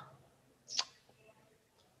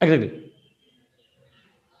 exactly.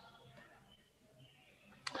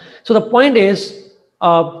 So the point is,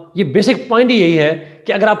 ये बेसिक पॉइंट यही है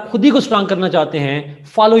कि अगर आप खुद ही को स्ट्रांग करना चाहते हैं,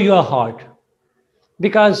 फॉलो योर हार्ट,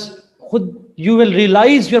 बिकॉज खुद you will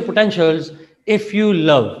realize your potentials if you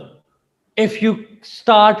love, if you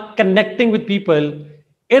start connecting with people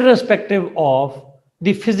irrespective of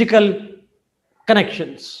the physical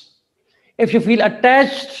connections. If you feel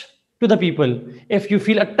attached to the people, if you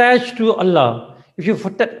feel attached to Allah, if you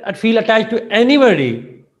feel attached to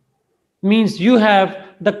anybody, means you have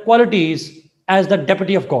the qualities as the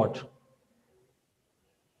deputy of God.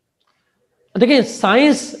 देखिए,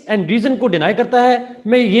 science and reason को deny करता है,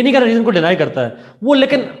 मैं ये नहीं कह रहा reason को डिनाई करता है वो,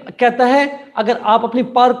 लेकिन कहता है अगर आप अपनी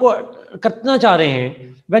पार को करना चाह रहे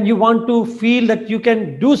हैं, when you want to feel that you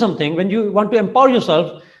can do something, when you want to empower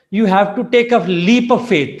yourself, you have to take a leap of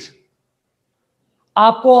faith.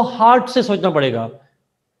 आपको हार्ट से सोचना पड़ेगा.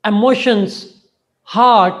 Emotions,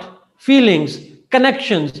 heart, feelings,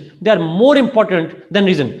 connections, they are more important than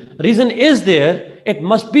reason. Reason is there, it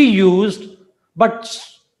must be used, but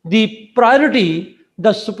the priority,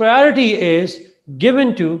 the superiority is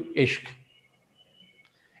given to ishq.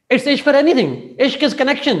 It's ishq for anything. Ishq is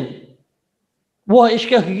connection. वो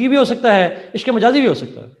इश्क हकीकी भी हो सकता है, इश्क मजाजी भी हो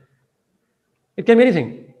सकता है. It can be anything.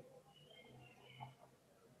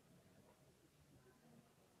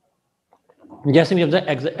 Yes,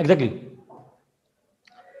 exactly.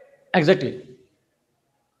 Exactly.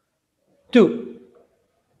 Two.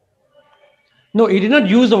 No, he did not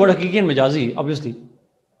use the word hakiki and majazi, obviously.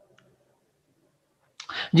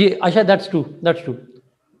 Ji Asha, that's true.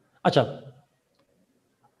 अच्छा,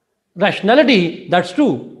 rationality, that's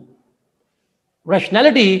true.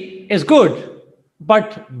 Rationality is good,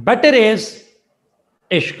 but better is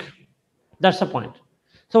ishq. That's the point.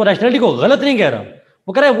 So rationality को गलत नहीं कह रहा,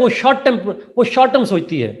 वो कह रहा है वो शॉर्ट टर्म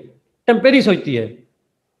सोचती है, टेम्परेरी सोचती है.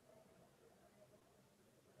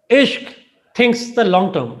 इश्क थिंक्स द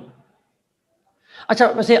लॉन्ग टर्म. अच्छा,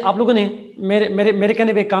 वैसे आप लोगों ने मेरे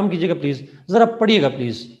कहने पे एक काम कीजिएगा प्लीज, जरा पढ़िएगा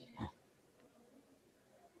प्लीज,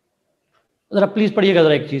 जरा प्लीज पढ़िएगा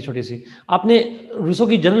जरा एक चीज छोटी सी. आपने रूसो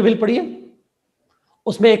की जनरल विल पढ़ी है?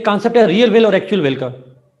 उसमें एक कॉन्सेप्ट है रियल विल और एक्चुअल विल का.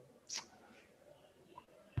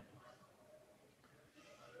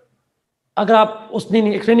 अगर आप उसने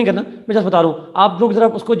एक्सप्लेन नहीं करना, मैं जस्ट बता रहा हूं, आप लोग जरा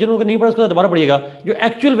उसको जिन्होंने नहीं पढ़ा उसको दोबारा पढ़िएगा. जो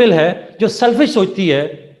एक्चुअल विल है, जो सेल्फिश सोचती है,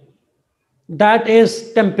 दैट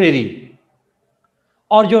इज टेम्परेरी.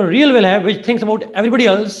 और जो रियल विल है, विच thinks about everybody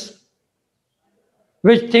else,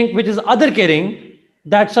 which is other caring,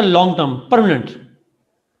 that's a long term, permanent.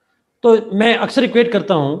 तो मैं अक्सर इक्वेट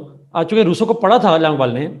करता हूं, चूंकि रूसो को पढ़ा था इलाम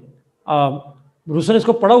ने, रूसो ने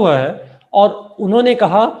इसको पढ़ा हुआ है, और उन्होंने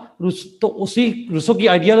कहा तो उसी रूसो की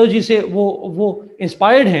आइडियोलॉजी से वो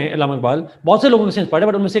इंस्पायर्ड हैं. इलाम इकबाल बहुत से लोगों से इंस्पायर्ड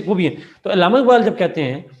है, बट उनमें से एक वो भी हैं. तो इलाम इकबाल जब कहते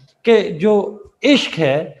हैं कि जो इश्क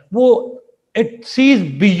है वो it seize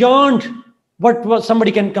beyond what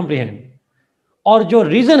somebody can comprehend, और जो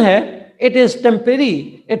रीजन है it is temporary,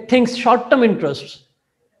 it thinks short term interest,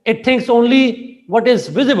 it thinks only what is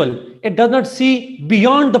visible, it does not see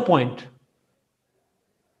beyond the point,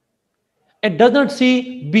 it does not see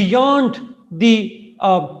beyond the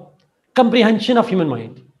comprehension of human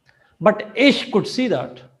mind, but ishq could see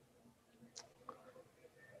that.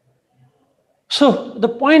 So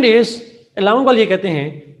the point is, Ilam Iqbal ये कहते हैं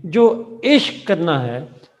जो इश्क करना है,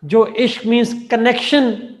 जो इश्क means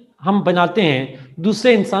connection हम बनाते हैं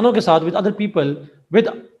दूसरे इंसानों के साथ, with other people,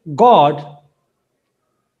 with God,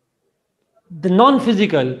 the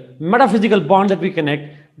non-physical, metaphysical bond that we connect,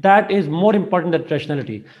 that is more important than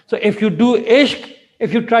rationality. So if you do ishq,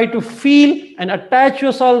 if you try to feel and attach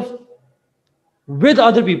yourself with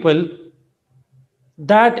other people,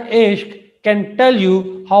 that ishq can tell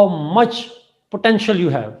you how much potential you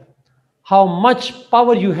have, how much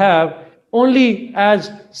power you have, only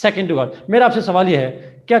as second to God. मेरा आपसे सवाल ये है,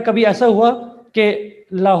 क्या कभी ऐसा हुआ कि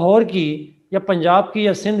लाहौर की या पंजाब की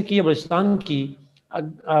या सिंध की या बलूचिस्तान की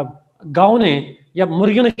गांव ने या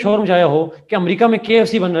मुर्गियों ने शोर मचाया हो कि अमेरिका में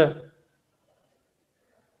KFC बन रहा है?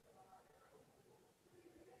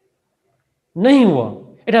 नहीं हुआ.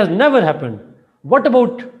 It has never happened. What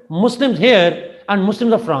about Muslims here and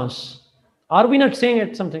Muslims of France? Are we not saying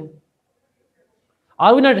it something?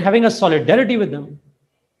 Are we not having a solidarity with them?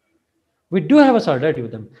 We do have a solidarity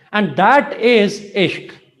with them. And that is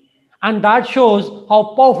ishq. And that shows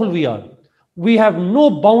how powerful we are. We have no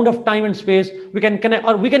bound of time and space. We can connect,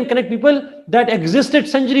 or we can connect people that existed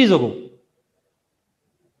centuries ago.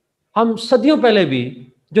 हम सदियों पहले भी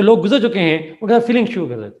जो लोग गुजर चुके हैं उनके साथ फीलिंग शुरू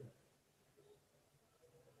कर देते.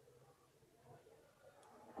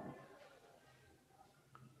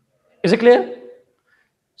 Is it clear?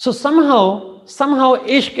 So somehow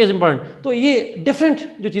इश्क is important. तो ये different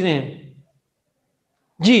जो चीजें हैं.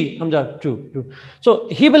 जी Hamza true. So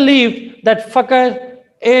he believed that फकर,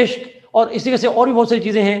 इश्क और इसी तरह से और भी बहुत सारी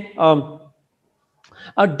चीजें हैं.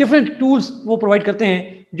 डिफरेंट टूल्स वो प्रोवाइड करते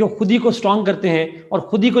हैं जो खुदी को स्ट्रांग करते हैं, और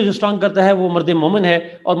खुदी को जो स्ट्रांग करता है वो मर्द मोमन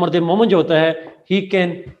है, और मर्द मोमन जो होता है he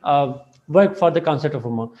can work for the concept of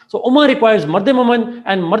Umma. So Umma requires मर्द मोमन,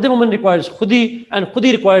 एंड मर्द मोमन रिक्वायर्स खुदी, एंड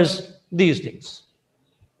खुदी requires these things.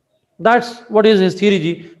 That's what is his theory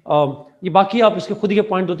जी. ये बाकी आप इसके खुदी के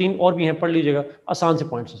पॉइंट 2-3 और भी हैं, पढ़ लीजिएगा, आसान से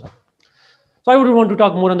पॉइंट्स हैं. So I would want to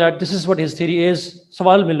talk more on that. This is what his theory is.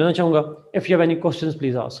 सवाल मैं लेना चाहूँगा. If you have any questions,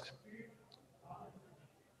 please ask.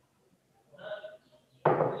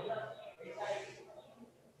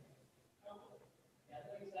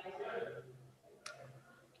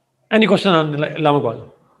 Any question on Iqbal?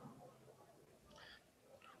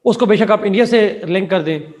 उसको बेशक आप इंडिया से लिंक कर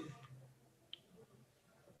दें.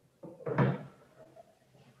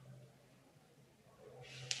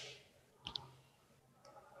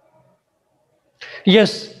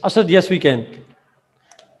 Yes, Asad, yes we can.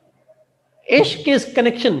 Ishq is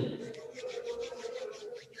connection.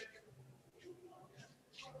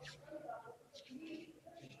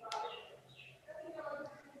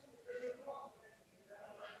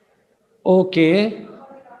 Okay.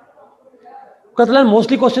 कतलान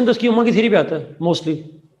mostly question तो इसकी उम्मा की थ्योरी पे आता है मोस्टली.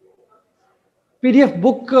 पीडीएफ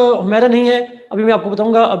बुक हमारा नहीं है, अभी मैं आपको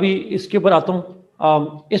बताऊंगा, अभी इसके ऊपर आता हूँ.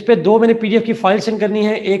 इस पे 2 मैंने पीडीएफ की फाइल सेंड करनी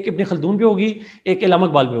है. एक इब्न खल्दून पे होगी, एक इल्लामा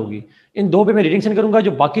इक़बाल पे होगी. इन 2 पे मैं रीडिंग सेंड करूंगा.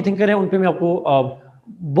 जो बाकी थिंकर हैं उन पे मैं आपको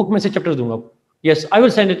बुक में से चैप्टर दूंगा. Yes, I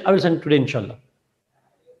will send today इंशाल्लाह.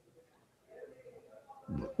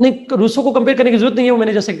 नहीं, रूसो को कंपेयर करने की जरूरत नहीं है, वो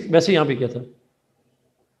मैंने जैसे वैसे यहाँ पे किया था.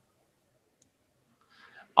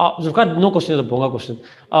 जुल्फिकार, नो क्वेश्चन, होगा क्वेश्चन.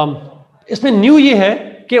 इसमें न्यू ये है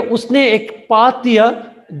कि उसने एक पाथ दिया,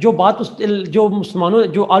 जो बात जो मुसलमानों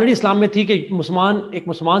जो ऑलरेडी इस्लाम में थी कि मुसलमान एक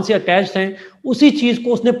मुसलमान से अटैच्ड हैं, उसी चीज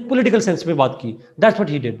को उसने पॉलिटिकल सेंस में बात की. दैट्स व्हाट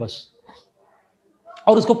ही डिड बस.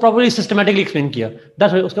 और उसको प्रॉपर्ली सिस्टमैटिकली एक्सप्लेन किया.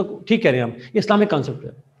 दैट्स उसका ठीक कह रहे हैं हम, इस्लामिक कॉन्सेप्ट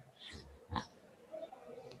है.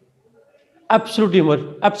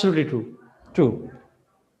 Absolutely true.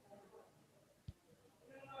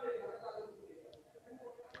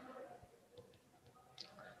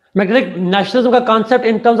 मैग्नेटिक नेशनलिज्म का concept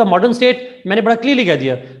in terms of modern state मैंने बड़ा क्लियरली कह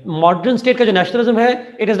दिया. मॉडर्न स्टेट का जो नेशनलिज्म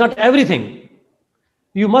है, it is not everything.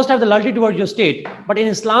 You must have the loyalty towards your state, but in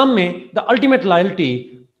इस्लाम में the ultimate loyalty,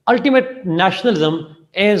 ultimate nationalism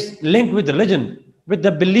is linked with religion, with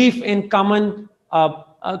the belief in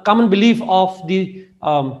common belief of the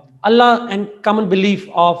Allah and common belief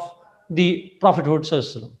of the prophethood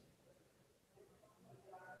सल्लल्लाहु अलैहि वसल्लम.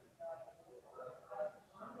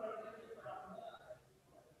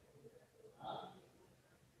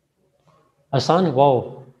 आसान. Wow,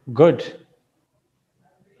 good.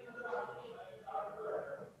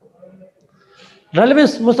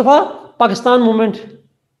 Relevance Mustafa, Pakistan movement,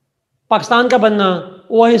 Pakistan का बनना,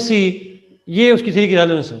 OIC, ये उसकी theory की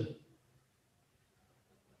रेलेवेंस है.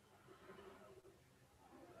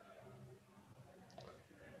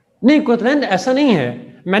 नहीं कोतलैंड ऐसा नहीं है.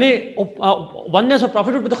 मैंने वननेस और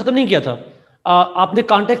प्रॉफिटहुड पे तो खत्म नहीं किया था. आपने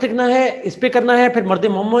कॉन्टेक्ट लिखना है, इस पे करना है, फिर मर्द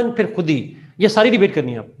मोमन, फिर खुदी, ये सारी डिबेट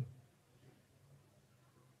करनी है आपको.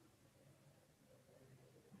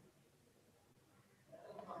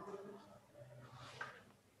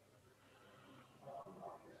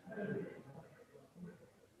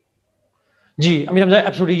 जी अमीर हमजा,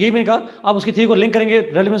 एब्सोल्युटली यही मैंने कहा. आप उसकी थ्योरी को लिंक करेंगे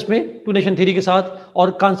रेलेवेंस में, टू नेशन थ्योरी के साथ,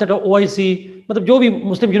 और कॉन्सेप्ट ऑफ ओआईसी, मतलब जो भी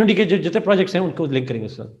मुस्लिम यूनिटी के जितने प्रोजेक्ट्स हैं उनको लिंक करेंगे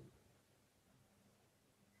उसके साथ.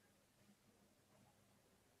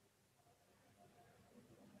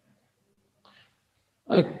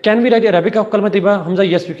 Can we write Arabic of कलमा Taiba? Hamza,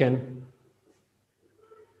 yes we can.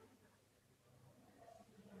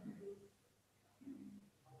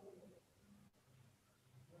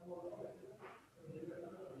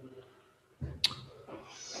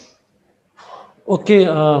 Okay,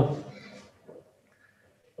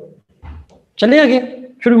 चले आगे.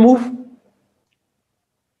 Should we move?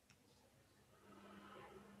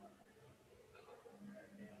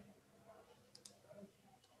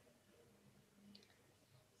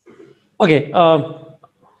 Okay,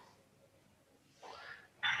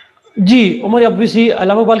 ji Umar, obviously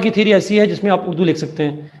अल्लामा इकबाल की थ्योरी ऐसी है जिसमें आप उर्दू लिख सकते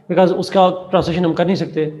हैं, बिकॉज उसका ट्रांसलेशन हम कर नहीं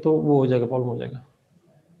सकते, तो वो हो जाएगा, प्रॉब्लम हो जाएगा।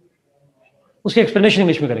 उसकी एक्सप्लेनेशन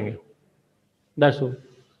इंग्लिश में करेंगे, दैट्स ऑल।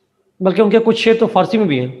 बल्कि उनके कुछ शेर तो फारसी में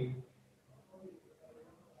भी हैं,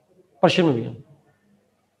 पर्शियन में भी हैं।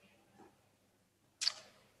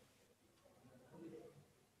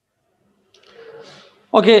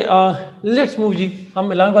 ओके, लेट्स मूव जी।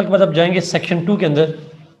 हम अल्लामा इकबाल के बाद अब जाएंगे सेक्शन 2 के अंदर।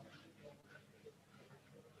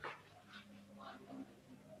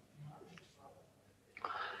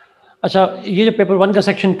 अच्छा, ये जो पेपर 1 का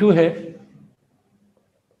सेक्शन 2 है,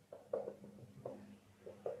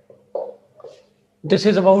 this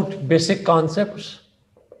is about basic concepts.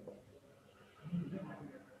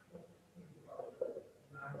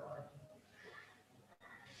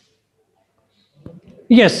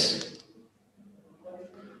 Yes,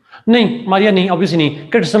 नहीं मारिया नहीं, ऑब्वियसली नहीं,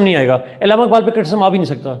 क्रिटिसिज्म नहीं आएगा अल्लामा इकबाल पे, क्रिटिसिज्म आ भी नहीं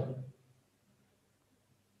सकता,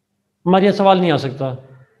 मारिया सवाल नहीं आ सकता।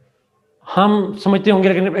 हम समझते होंगे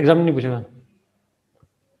लेकिन एग्जाम में नहीं पूछेगा।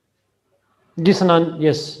 जी सनान,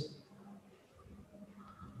 यस।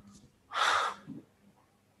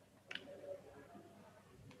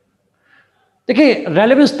 देखिए,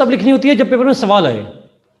 रेलेवेंस तब लिखनी होती है जब पेपर में सवाल आए।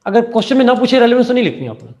 अगर क्वेश्चन में ना पूछे रेलेवेंस तो नहीं लिखनी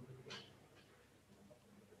आपने।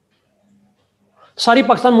 सारी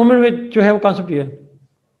पाकिस्तान मूवमेंट में जो है वो कॉन्सेप्ट ये है।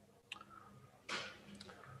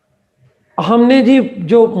 हमने जी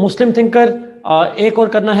जो मुस्लिम थिंकर एक और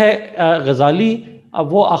करना है गजाली, अब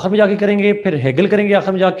वो आखिर में जाके करेंगे, फिर हेगल करेंगे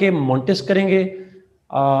आखिर में जाके, मॉन्टेस करेंगे,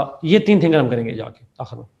 ये 3 थिंकर हम करेंगे जाके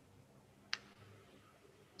आखिर में।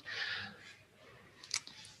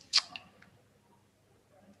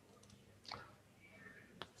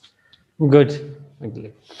 गुड।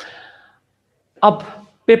 अब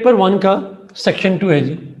पेपर 1 का सेक्शन 2 है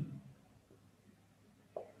जी।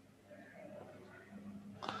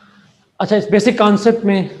 अच्छा, इस बेसिक कॉन्सेप्ट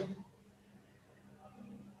में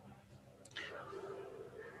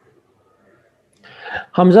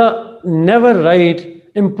Hamza never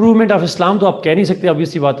write improvement of Islam, तो आप कह नहीं सकते,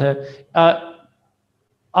 ऑब्वियस सी बात है।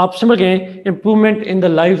 आप समझ गए, improvement in the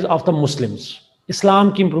lives of the Muslims,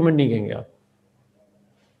 इस्लाम की इंप्रूवमेंट नहीं कहेंगे आप।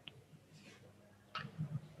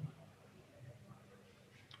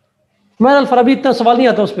 मैं फराबी इतना सवाल नहीं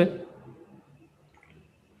आता उस पर।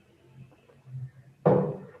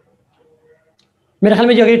 मेरे ख्याल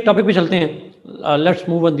में जी अगर टॉपिक पे चलते हैं, let's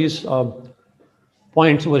move on this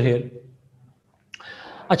points over here.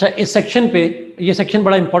 अच्छा, इस सेक्शन पे, ये सेक्शन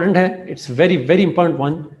बड़ा इंपॉर्टेंट है, it's very very important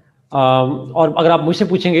one. और अगर आप मुझसे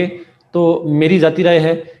पूछेंगे तो मेरी ज़ाती राय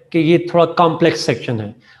है कि ये थोड़ा कॉम्प्लेक्स सेक्शन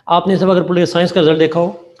है। आपने सब अगर पॉलिटिकल साइंस का रिजल्ट देखा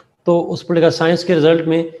हो तो उस पॉलिटिकल साइंस के रिजल्ट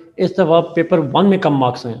में इस दफ़ा पेपर 1 में कम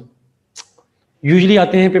मार्क्स हैं। यूजुअली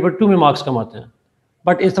आते हैं पेपर 2 में मार्क्स कम आते हैं,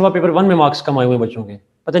 बट इस दफ़ा पेपर 1 में मार्क्स कम आए हुए बच्चों के।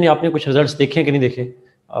 पता नहीं आपने कुछ रिजल्ट्स देखे हैं कि नहीं देखे।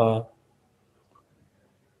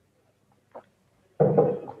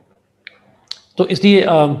 तो इसलिए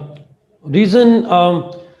रीज़न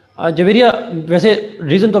जवेरिया, वैसे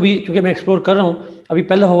रीज़न तो अभी चूँकि मैं एक्सप्लोर कर रहा हूँ, अभी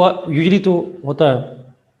पहले हुआ यूजुअली तो होता है,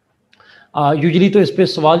 यूजुअली तो इस पे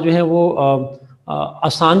सवाल जो है वो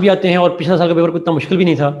आसान भी आते हैं, और पिछला साल का पेपर इतना मुश्किल भी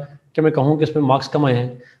नहीं था कि मैं कहूँ कि इसमें मार्क्स कम आए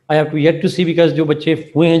हैं। I have to yet to C, because जो बच्चे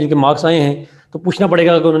हुए हैं जिनके मार्क्स आए हैं तो पूछना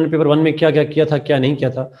पड़ेगा कि उन्होंने पेपर 1 में क्या क्या किया था, क्या नहीं किया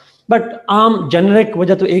था। बट आम जेनरिक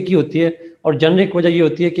वजह तो एक ही होती है, और जेनरिक वजह ये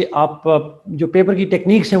होती है कि आप जो पेपर की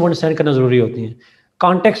टेक्निक्स हैं वो अंडरस्टैंड करना ज़रूरी होती हैं।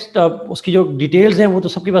 कॉन्टेक्स्ट, उसकी जो डिटेल्स हैं वो तो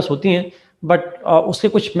सबके पास होती हैं, बट उसके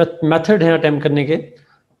कुछ मेथड हैं अटैम्प्ट करने के,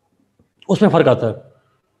 उसमें फ़र्क आता है।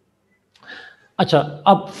 अच्छा,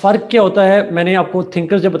 अब फ़र्क क्या होता है, मैंने आपको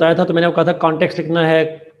थिंकर्स जब बताया था तो मैंने आपको कहा था कॉन्टेक्स्ट लिखना है,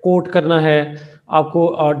 कोट करना है,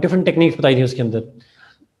 आपको डिफरेंट टेक्निक्स बताई थी उसके अंदर।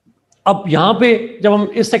 अब यहाँ पे जब हम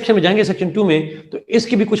इस सेक्शन में जाएंगे, सेक्शन 2 में, तो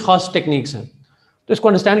इसकी भी कुछ खास टेक्निक्स हैं, तो इसको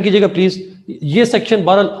अंडरस्टैंड कीजिएगा प्लीज़। ये सेक्शन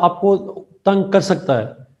बहरहाल आपको तंग कर सकता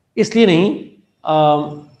है, इसलिए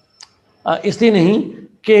नहीं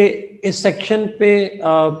कि इस सेक्शन पे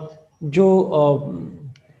जो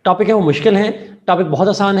टॉपिक है वो मुश्किल हैं, टॉपिक बहुत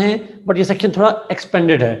आसान है, बट ये सेक्शन थोड़ा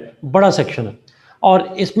एक्सपेंडेड है, बड़ा सेक्शन है,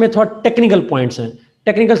 और इसमें थोड़ा टेक्निकल पॉइंट्स हैं।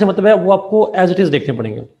 टेक्निकल से मतलब है वो आपको एज इट इज़ देखने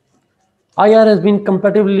पड़ेंगे। IR has been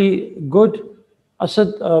comparatively good।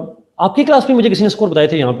 Asad, आपकी क्लास में मुझे किसी ने स्कोर बताए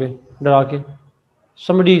थे यहाँ पे डरा के।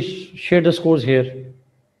 somebody shared the scores here।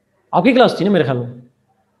 आपकी क्लास थी ना मेरे ख्याल में।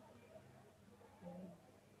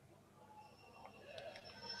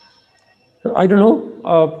 आई डोंट नो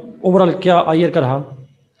ओवरऑल क्या IR का रहा।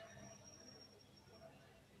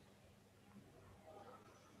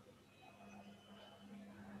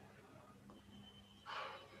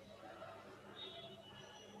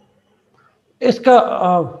 इसका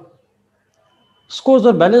स्कोर्स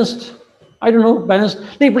और balanced, I don't know, balanced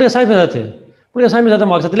नहीं, बड़े साइज में थे, पोलिटिकल साइंस में ज़्यादा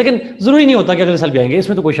मार्क्स आते हैं, लेकिन ज़रूरी नहीं होता कि अगले साल भी आएंगे,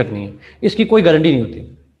 इसमें तो कोई शक नहीं है, इसकी कोई गारंटी नहीं होती।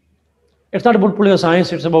 It's not about political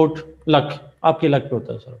science, it's about luck, आपके लक पे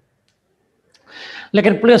होता है सर।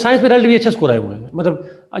 लेकिन पोलिटिकल साइंस में रिलेटिवली अच्छे स्कोर आए हुए हैं,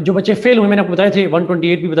 मतलब जो बच्चे फेल हुए मैंने आपको बताए थे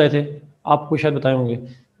 128 भी बताए थे, आपको शायद बताए होंगे,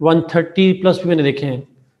 130 प्लस भी मैंने देखे हैं,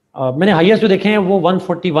 मैंने हाईएस्ट जो देखे हैं वो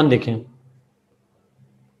 141 देखे हैं,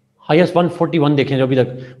 हाईएस्ट 141 देखे हैं जो अभी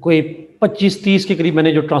तक, कोई 25-30 के करीब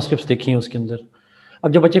मैंने जो ट्रांसक्रिप्ट्स देखी हैं उसके अंदर।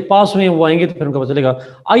 अब जो बच्चे पास हुए हैं वो आएंगे तो फिर उनका पता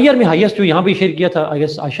चलेगा। आईआर में हाईएस्ट जो यहाँ भी शेयर किया था, आई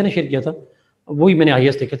गेस आयशा ने शेयर किया था, वही मैंने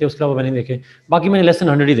हाईएस्ट देखे थे, उसके अलावा मैंने देखे, बाकी मैंने लेस देन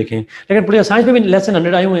 100 ही देखे हैं। लेकिन पोलिटिकल साइंस में भी लेस देन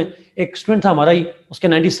 100 आए हुए हैं। एक स्टूडेंट था हमारा ही, उसके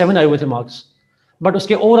 97 आए हुए थे मार्क्स, बट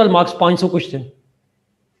उसके ओवरऑल मार्क्स 500 कुछ थे।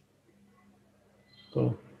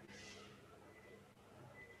 तो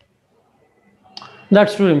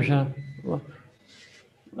दैट्स ट्रू हिमशा।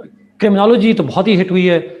 क्रिमिनोलॉजी तो बहुत ही हिट हुई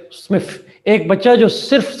है, उसमें एक बच्चा जो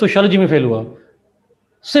सिर्फ सोशियोलॉजी में फेल हुआ,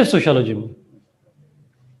 सिर्फ सोशियोलॉजी में,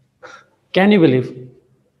 कैन यू बिलीव,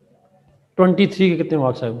 23 के कितने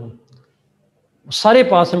मार्क्स आए हुए, सारे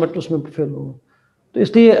पास हैं बट उसमें फेल हुआ। तो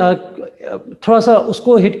इसलिए थोड़ा सा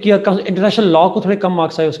उसको हिट किया, इंटरनेशनल लॉ को थोड़े कम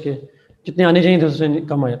मार्क्स आए उसके, जितने आने चाहिए थे उससे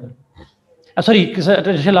कम आया था। सॉरी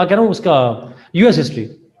इंटरनेशनल लॉ कह रहा हूँ, उसका यूएस हिस्ट्री,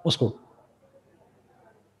 उसको।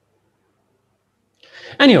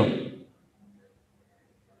 एनीहो,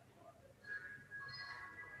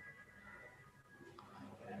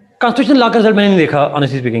 कॉन्स्टिट्यूशन लॉ का रिजल्ट मैंने नहीं देखा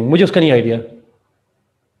ऑनेस्टली स्पीकिंग, मुझे उसका नहीं आइडिया।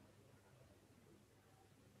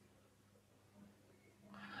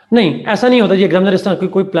 नहीं, ऐसा नहीं होता जी, एग्जामिनर इस तरह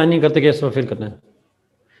कोई प्लान नहीं करते कि इस बार फेल करना है।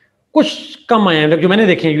 कुछ कम आए हैं जो मैंने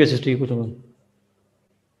देखे हैं यूएस हिस्ट्री, कुछ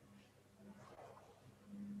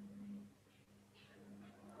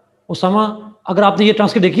उसामा, अगर आपने ये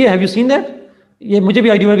ट्रांसक्रिप्ट देखी है, हैव यू सीन दैट? ये मुझे भी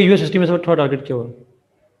आइडिया है कि यूएस हिस्ट्री में से थोड़ा टारगेट किया हुआ।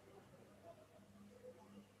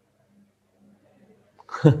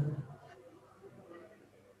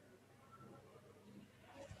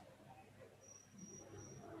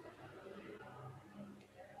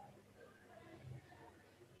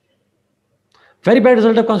 Very bad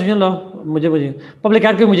result of constitution law, मुझे पब्लिक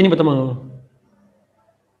एक्ट के मुझे नहीं पता मांगा।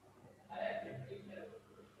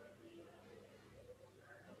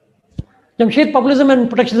 जमशेद, पॉपुलिज्म एंड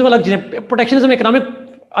प्रोटेक्शनिज्म अलग चीजें, प्रोटेक्शनिज्म इकोनॉमिक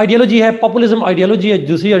आइडियोलॉजी है, पॉपुलिज्म आइडियोलॉजी है,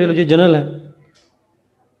 दूसरी आइडियोलॉजी जनरल है।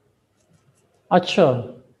 अच्छा,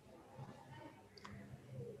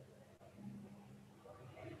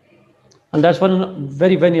 and that's one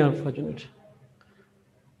very very unfortunate।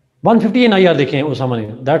 150 in IR देखे हैं उसामा ने,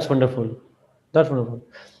 दैट्स वंडरफुल, दैट्स वंडरफुल।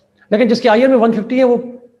 लेकिन जिसके आईआर में 150 है वो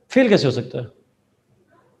फेल कैसे हो सकता है?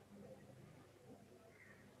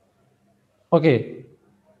 ओके,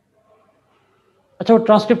 अच्छा वो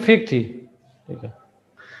ट्रांसक्रिप्ट फेक थी, ठीक है।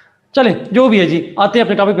 चलें, जो भी है जी, आते हैं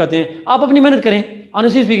अपने टॉपिक पे आते हैं। आप अपनी मेहनत करें,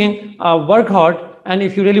 honestly speaking, work hard, and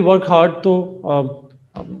if you really work hard तो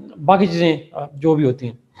बाकी चीजें जो भी होती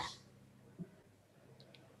हैं।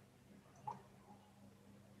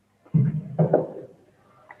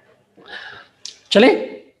 चलें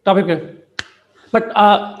टॉपिक पे। बट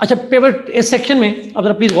अच्छा, पेपर इस सेक्शन में अब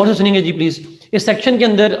जरा प्लीज गौर से सुनेंगे जी प्लीज। इस सेक्शन के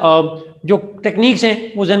अंदर जो टेक्निक्स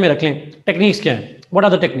हैं वो ध्यान में रख लें। टेक्निक्स क्या हैं? What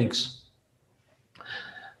are the techniques?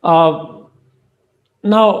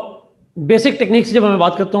 Now basic techniques जब मैं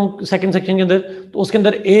बात करता हूँ सेकंड सेक्शन के अंदर, तो उसके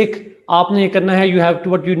अंदर एक आपने ये करना है, you have to,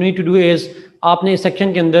 what you need to do is, आपने इस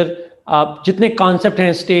सेक्शन के अंदर आप जितने कॉन्सेप्ट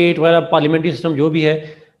हैं स्टेट वगैरह पार्लियामेंट्री सिस्टम जो भी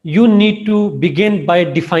है, you need to begin by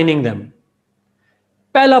defining them.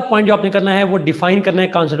 पहला पॉइंट जो आपने करना है वो डिफाइन करना है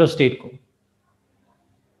कॉन्सेप्ट ऑफ स्टेट को।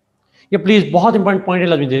 ये प्लीज बहुत इंपॉर्टेंट पॉइंट है,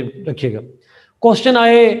 लाजमी रखिएगा। क्वेश्चन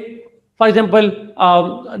आए for example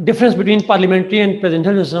difference between parliamentary and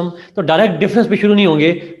presidential system, तो डायरेक्ट डिफरेंस पे शुरू नहीं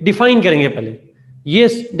होंगे, डिफाइन करेंगे पहले, ये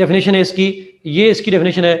डेफिनेशन है इसकी, ये इसकी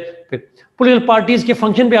डेफिनेशन है। फिर पॉलिटिकल पार्टीज के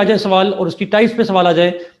फंक्शन पे आ जाए सवाल और उसकी टाइप्स पे सवाल आ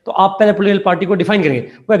जाए, तो आप पहले पॉलिटिकल पार्टी को डिफाइन करेंगे।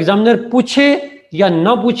 वो एग्जामिनर पूछे या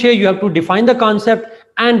ना पूछे, you have to define the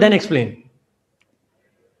concept and then explain,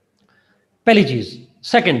 पहली चीज।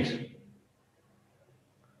 सेकंड,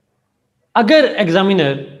 अगर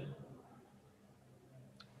एग्जामिनर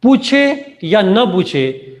पूछे या ना पूछे,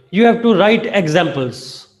 you have to right examples.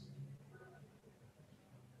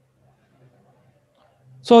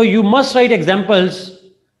 So you must write examples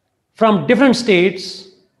from different states,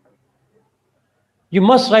 you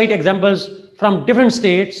must write examples from different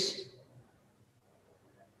states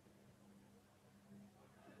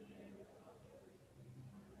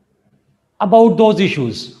about those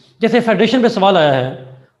issues। जैसे federation पे सवाल आया है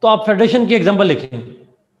तो आप फेडरेशन की एग्जांपल लिखें।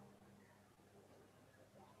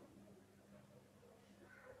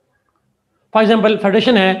 फॉर एग्जांपल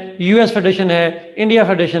फेडरेशन है, यूएस फेडरेशन है, इंडिया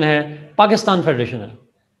फेडरेशन है, पाकिस्तान फेडरेशन है,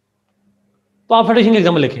 तो आप फेडरेशन की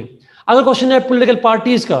एग्जांपल लिखें। अगर क्वेश्चन है पॉलिटिकल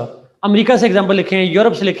पार्टीज का, अमेरिका से एग्जाम्पल लिखें,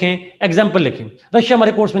 यूरोप से लिखें, एग्जाम्पल लिखें। रशिया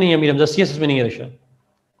हमारे कोर्स में नहीं है मीरम, सीएसएस में नहीं है रशिया,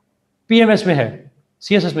 पीएमएस में है,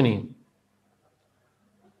 सीएसएस में नहीं है।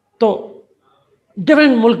 तो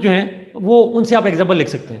डिफरेंट मुल्क जो हैं वो उनसे आप एग्जाम्पल लिख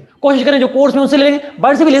सकते हैं, कोशिश करें जो कोर्स में उनसे ले लेंगे,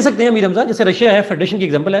 बाहर से भी ले सकते हैं मीर हमजा, जैसे रशिया है, फेडरेशन की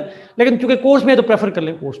एग्जाम्पल है, लेकिन चूंकि कोर्स में है तो प्रेफर कर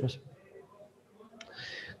लें कोर्स में से।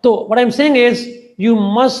 तो what I am saying is you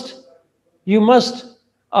must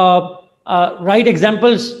write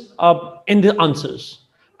examples in the answers.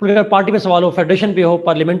 Political party पे सवाल हो, फेडरेशन पे हो,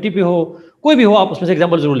 पार्लियामेंट्री पे हो, कोई भी हो, आप उसमें से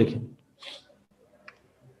एग्जाम्पल जरूर लिखें।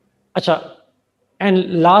 अच्छा, and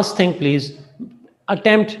last thing please,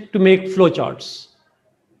 attempt to make flow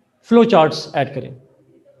charts add करें।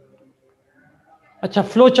 अच्छा,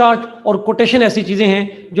 फ्लो चार्ट और कोटेशन ऐसी चीजें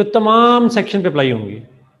हैं जो तमाम सेक्शन पे अप्लाई होंगी।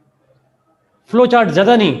 फ्लो चार्ट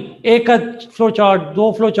ज्यादा नहीं, एक का फ्लो चार्ट,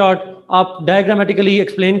 2 फ्लो चार्ट आप डायग्रामेटिकली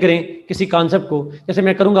एक्सप्लेन करें किसी कॉन्सेप्ट को, जैसे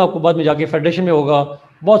मैं करूंगा आपको बाद में जाके, फेडरेशन में होगा,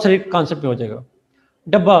 बहुत सारे कॉन्सेप्ट में हो जाएगा।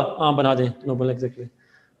 डब्बा बना दें, नोबल एग्जैक्टली।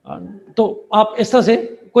 तो आप इस तरह से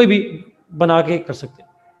कोई भी बना के कर सकते हैं।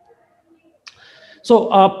 सो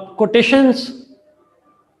आप कोटेशंस,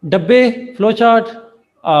 डब्बे, फ्लो चार्ट,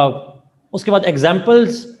 उसके बाद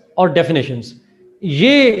एग्जाम्पल्स और डेफिनेशंस,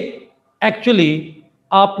 ये एक्चुअली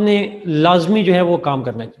आपने लाजमी जो है वो काम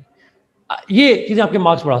करना चाहिए। ये चीज़ें आपके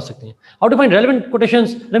मार्क्स बढ़ा सकती हैं। How to find relevant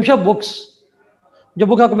quotations, Ramsha books, जो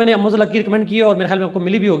बुक आपको मैंने अमजल की रिकमेंड की है और मेरे ख्याल में आपको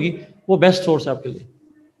मिली भी होगी, वो बेस्ट सोर्स है आपके लिए।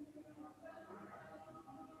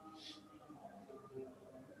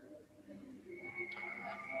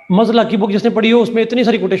 मजला की बुक जिसने पढ़ी हो उसमें इतनी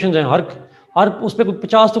सारी कोटेशंस हैं, हर उस पर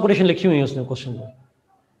 50 तो कोटेशन लिखी हुई है उसने क्वेश्चन में,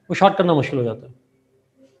 वो शॉर्ट करना मुश्किल हो जाता है।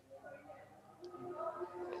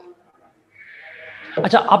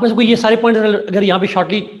 अच्छा, आप में से कोई ये सारे पॉइंट अगर यहाँ पे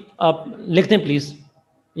शॉर्टली आप लिखते हैं प्लीज,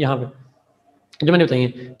 यहाँ पे जो मैंने बताई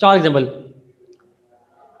है 4 example.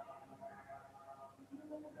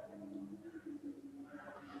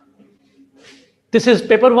 This is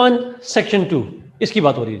paper 1 section 2, इसकी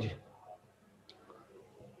बात हो रही है जी।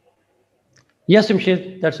 यस शमशेर,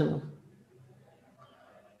 दैट्स इनफ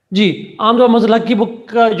जी। आमतौर मजला की बुक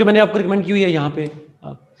का जो मैंने आपको रिकमेंड की हुई है यहाँ पे,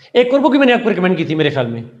 एक और बुक भी मैंने आपको रिकमेंड की थी मेरे ख्याल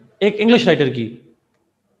में, एक इंग्लिश राइटर की,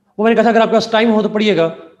 वो मैंने कहा था अगर आपके पास टाइम हो तो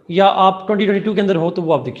पढ़िएगा, या आप 2022 के अंदर हो तो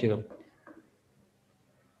वो आप देखिएगा।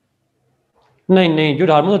 नहीं,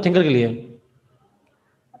 जो हार्मोन थिंकर के लिए है,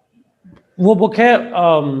 वो बुक है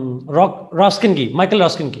रॉस्किन की, माइकल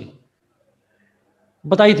रॉस्किन की,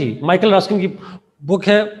 बताई थी। माइकल रॉस्किन की बुक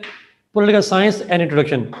है पॉलिटिकल साइंस एंड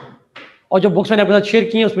इंट्रोडक्शन, और जो बुक्स मैंने आपके साथ शेयर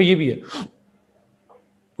की हैं उसमें ये भी है,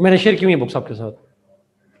 मैंने शेयर की हुई है बुक्स आपके साथ।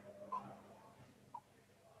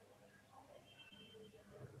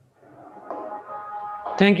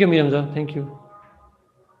 Thank you Mir Hamza,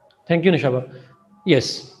 thank you निशाबा। Yes,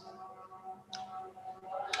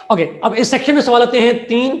 okay, अब इस सेक्शन में सवाल आते हैं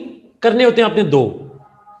 3, करने होते हैं आपने 2।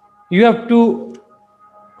 यू हैव टू,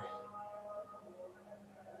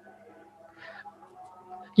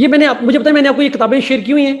 ये मुझे पता है मैंने आपको ये किताबें शेयर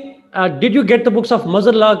की हुई हैं। Did you get the books of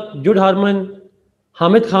मजर, जुड हारमन,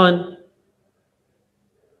 हामिद खान?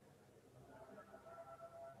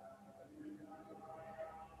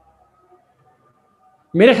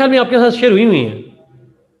 मेरे ख्याल में आपके साथ शेयर हुई हैं।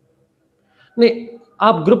 नहीं,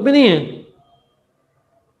 आप ग्रुप में नहीं हैं।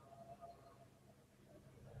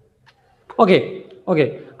 ओके,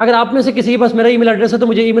 अगर आप में से किसी के पास मेरा ईमेल एड्रेस है तो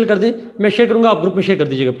मुझे ईमेल कर दें, मैं शेयर करूंगा, आप ग्रुप में शेयर कर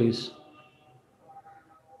दीजिएगा प्लीज,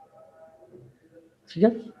 ठीक है?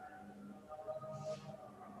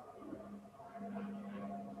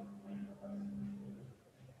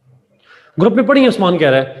 ग्रुप में पढ़ी उस्मान कह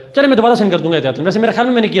रहा है, चले मैं दोबारा सेंड कर दूंगा एहतियातन, वैसे मेरे ख्याल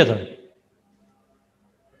में मैंने किया था।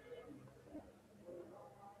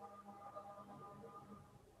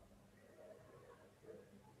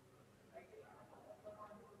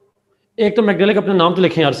 एक तो मैकडैलिक अपना नाम तो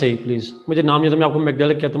लिखें यार सही प्लीज, मुझे नाम नहीं था, मैं आपको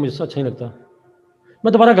मैकडैलिक कहता हूँ, मुझे अच्छा नहीं लगता,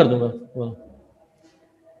 मैं दोबारा कर दूंगा।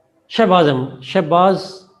 शहबाज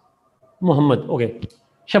मोहम्मद, ओके,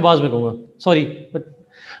 शहबाज में कहूँगा, sorry but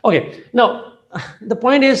okay. Now the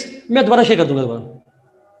point is, मैं दोबारा शेयर कर दूंगा दोबारा।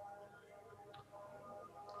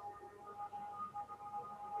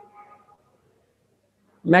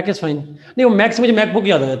 मैक इज फाइन, नहीं वो मैक से मुझे मैकबुक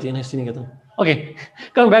याद आ जाती है ना, इसलिए नहीं कहता। Okay,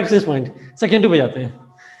 come back to this point, second 2 पे जाते हैं।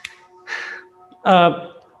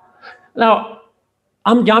 नाउ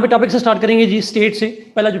हम यहाँ पे टॉपिक से स्टार्ट करेंगे जी, स्टेट से।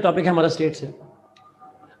 पहला जो टॉपिक है हमारा स्टेट से।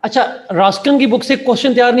 अच्छा, रास्कन की बुक से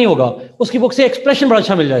क्वेश्चन तैयार नहीं होगा, उसकी बुक से एक्सप्रेशन बड़ा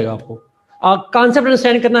अच्छा मिल जाएगा आपको। कॉन्सेप्ट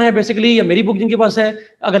अंडरस्टैंड करना है बेसिकली, या मेरी बुक जिनके पास है,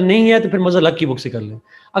 अगर नहीं है तो फिर मजर लक की बुक से कर लें।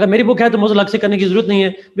 अगर मेरी बुक है तो मजर लक से करने की जरूरत नहीं है,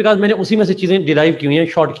 बिकॉज मैंने उसी में से चीजें डिराइव की हुई हैं,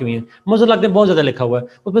 शॉर्ट की हुई हैं। मजर लक ने बहुत ज्यादा लिखा हुआ है,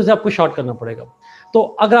 उसमें से आपको शॉर्ट करना पड़ेगा। तो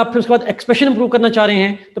अगर आप फिर उसके बाद एक्सप्रेशन इंप्रूव करना चाह रहे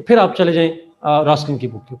हैं तो फिर आप चले जाएं रास्किन की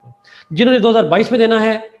बुक के ऊपर। जिन्होंने 2022 में देना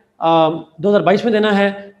है 2022 में देना है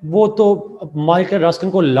वो तो माइकल रास्किन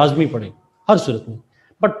को लाजमी पढ़ें हर सूरत में,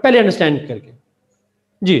 बट पहले अंडरस्टैंड करके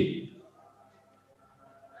जी।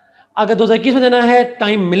 अगर 2021 में देना है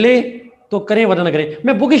टाइम मिले तो करें वरना ना करें।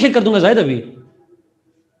 मैं बुक ही शेयर कर दूंगा जायद,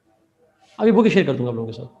 अभी बुक ही शेयर कर दूंगा आप लोगों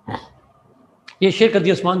के साथ। ये शेयर कर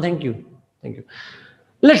दिया Usman, thank you thank you.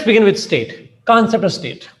 Let's begin with state, concept of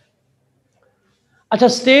state. अच्छा,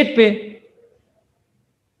 स्टेट पे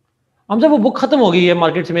हमसे वो बुक खत्म हो गई है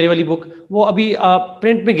मार्केट से, मेरी वाली बुक, वो अभी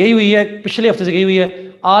प्रिंट में गई हुई है, पिछले हफ्ते से गई हुई है।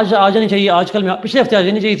 आज आ जानी चाहिए, आजकल में, पिछले हफ्ते आ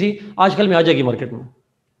जानी चाहिए थी, आजकल में आ जाएगी मार्केट में।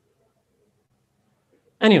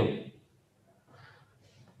 एनीहो,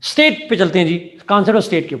 स्टेट पे चलते हैं जी, कॉन्सेप्ट ऑफ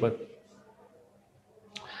स्टेट के ऊपर।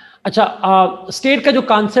 अच्छा, स्टेट का जो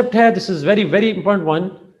कॉन्सेप्ट है, this is very very important one,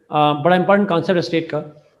 बड़ा इंपॉर्टेंट कॉन्सेप्ट है स्टेट का।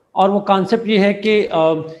 और वो कॉन्सेप्ट ये है कि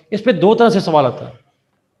इस पे दो तरह से सवाल आता है।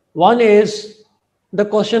 One is the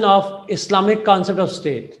question of Islamic concept of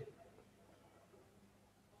state.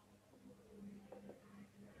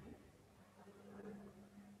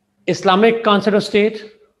 Islamic concept of state,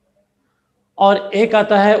 और एक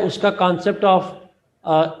आता है उसका concept of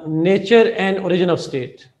nature and origin of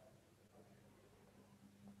state.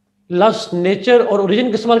 लफ्ज नेचर और ओरिजिन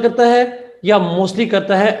का इस्तेमाल करता है या मोस्टली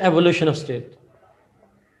करता है evolution of state?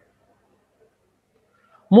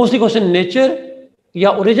 Mostly question nature या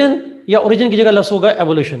ओरिजिन की जगह लफ्ज होगा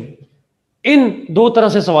एवोल्यूशन। इन दो तरह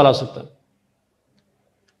से सवाल आ सकता है।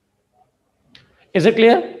 Is it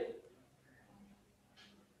clear?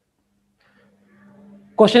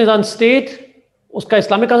 Question is on state, उसका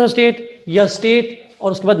इस्लामिक कॉन्सेप्ट स्टेट, या स्टेट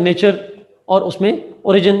और उसके बाद नेचर और उसमें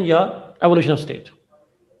ओरिजिन या एवोल्यूशन ऑफ स्टेट।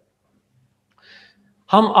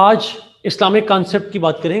 हम आज इस्लामिक कॉन्सेप्ट की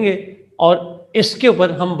बात करेंगे और इसके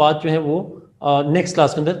ऊपर हम बात जो है वो नेक्स्ट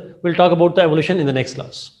क्लास के अंदर will talk about the evolution in the next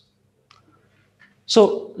class.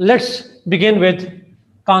 So let's begin with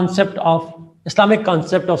concept of Islamic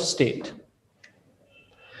concept of state.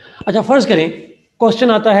 अच्छा, फर्ज करें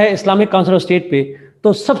क्वेश्चन आता है इस्लामिक कॉन्सेप्ट ऑफ स्टेट पे,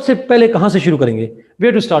 तो सबसे पहले कहां से शुरू करेंगे?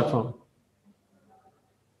 Where to start from?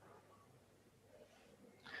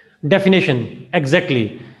 Definition, exactly.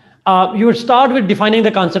 You will start with defining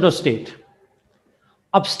the concept of state.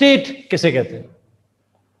 अब स्टेट किसे कहते हैं?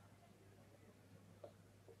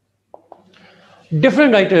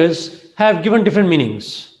 Different writers have given different meanings.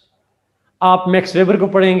 आप मैक्स वेबर को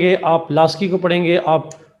पढ़ेंगे, आप लास्की को पढ़ेंगे, आप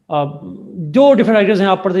जो डिफरेंट राइटर्स हैं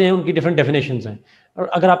आप पढ़ते हैं, उनकी डिफरेंट डेफिनेशंस हैं। और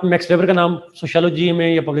अगर आप मैक्स वेबर का नाम सोशियोलॉजी में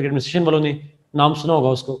या पब्लिक एडमिनिस्ट्रेशन वालों ने नाम सुना होगा,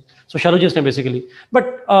 उसको सोशियोलॉजिस्ट हैं बेसिकली,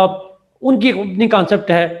 बट उनकी अपनी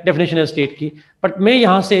कॉन्सेप्ट है, डेफिनेशन है स्टेट की। बट मैं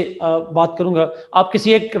यहाँ से बात करूँगा, आप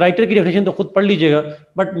किसी एक राइटर की डेफिनेशन तो खुद पढ़ लीजिएगा,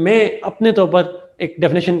 बट मैं अपने तौर पर एक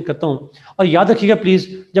डेफिनेशन करता हूँ। और याद रखिएगा प्लीज़,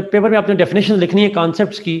 जब पेपर में आपने डेफिनेशन लिखनी है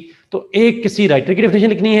कॉन्सेप्ट्स की, तो एक किसी राइटर की डेफिनेशन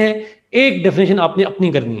लिखनी है, एक डेफिनेशन आपने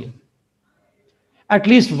अपनी करनी है।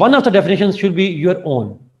 At least one of the definition should be your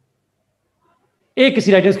own. एक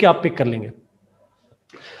किसी राइटर्स की आप पिक कर लेंगे।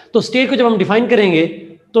 तो स्टेट को जब हम डिफाइन करेंगे,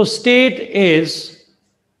 तो स्टेट इज,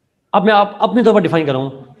 अब मैं आप अपने तौर पर डिफाइन कर रहा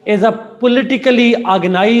हूं, is a politically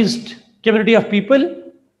organised community of people.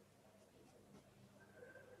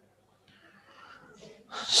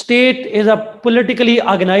 State is a politically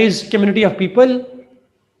organised community of people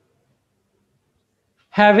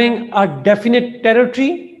having a definite territory,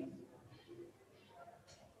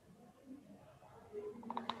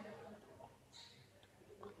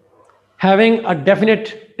 having a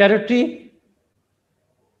definite territory,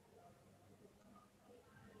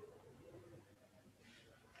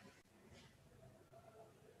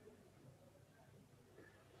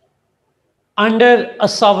 under a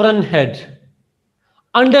sovereign head,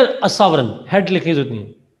 under a sovereign head लिखने की जरूरत नहीं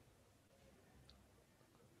है।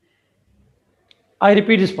 I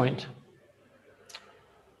repeat this point.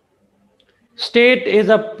 State is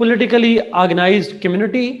a politically organized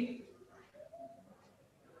community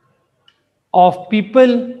of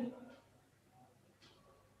people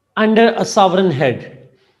under a sovereign head.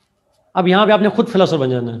 अब यहां पे आपने खुद फिलोसोफर बन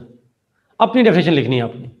जाना है, अपनी डेफिनेशन लिखनी है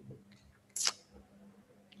आपने।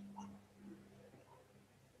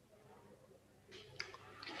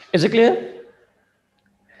 Is it clear?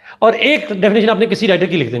 और एक डेफिनेशन आपने किसी राइटर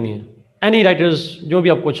की लिख देनी है, एनी राइटर्स, जो भी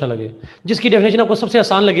आपको अच्छा लगे, जिसकी डेफिनेशन आपको सबसे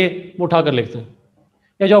आसान लगे वो उठाकर लिखते हैं,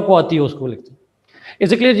 या जो आपको आती है उसको लिखते हैं।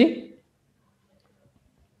 Is it clear ji?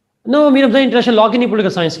 No, मेरा इंटरनेशनल लॉ की नहीं,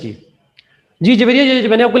 पॉलिटिकल साइंस की। जी जवेरिया जी,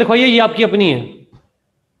 मैंने आपको लिखवाई है, ये आपकी अपनी है।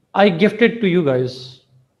 I gifted to you guys,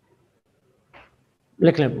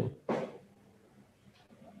 लिख लें आपको।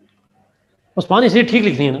 उस्मान इसलिए ठीक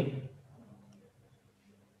लिखनी है ना।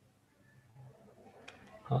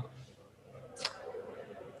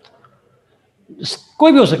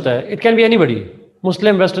 कोई भी हो सकता है, it can be anybody,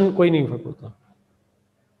 Muslim western कोई नहीं फर्क पड़ता।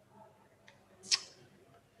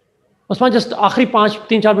 उस्मान जस्ट आखिरी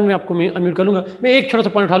 3-4 मिनट में आपको अनम्यूट कर लूंगा, मैं एक छोटा सा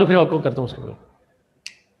पॉइंट उठा लूँ फिर आपको करता हूँ उसके बाद।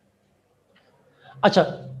 अच्छा,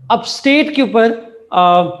 अब स्टेट के ऊपर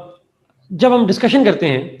जब हम डिस्कशन करते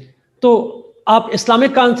हैं तो आप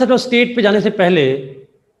इस्लामिक कॉन्सेप्ट और स्टेट पे जाने से पहले,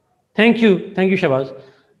 थैंक यू शहबाज।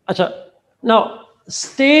 अच्छा, नाउ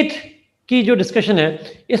स्टेट की जो डिस्कशन है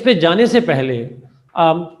इस पे जाने से पहले,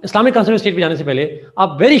 इस्लामिक कॉन्सेप्ट स्टेट पे जाने से पहले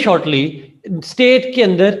आप वेरी शॉर्टली स्टेट के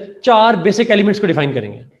अंदर 4 बेसिक एलिमेंट्स को डिफाइन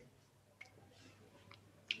करेंगे,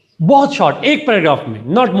 बहुत शॉर्ट, एक पैराग्राफ में,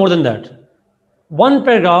 not more than that. 1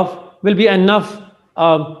 paragraph will be enough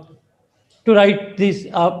to write these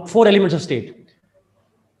 4 elements of state: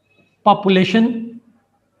 population,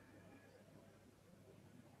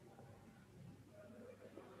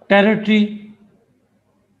 territory,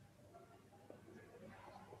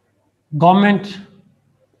 government,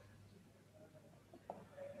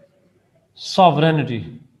 sovereignty.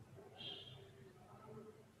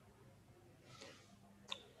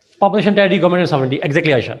 Population, territory, government and sovereignty,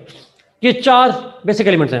 exactly Ayesha. ये 4 basic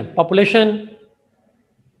elements हैं: population,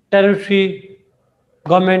 territory,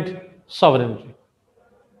 government, sovereignty.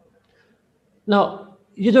 Now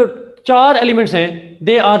ये जो 4 elements हैं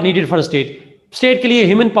they are needed for state. State के लिए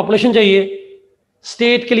human population चाहिए,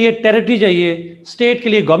 state के लिए टेरिटरी चाहिए, स्टेट के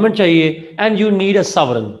लिए गवर्नमेंट चाहिए, and you need a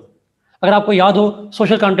sovereign. अगर आपको याद हो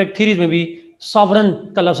सोशल कॉन्ट्रैक्ट थ्योरीज में भी सॉवरन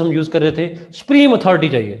का लफ्ज हम यूज कर रहे थे, सुप्रीम अथॉरिटी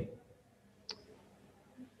चाहिए।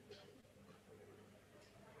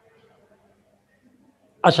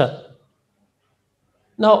 अच्छा,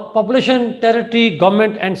 now population, territory,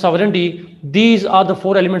 government and sovereignty, these are the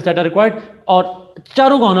 4 elements that are required, और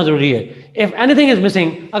चारों का होना जरूरी है। if anything is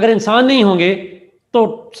missing, अगर इंसान नहीं होंगे तो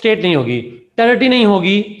स्टेट नहीं होगी, टेरिटरी नहीं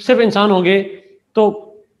होगी, सिर्फ इंसान होंगे तो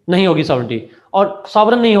नहीं होगी सॉवरेनिटी, और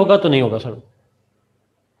सॉवरन नहीं होगा तो नहीं होगा सर।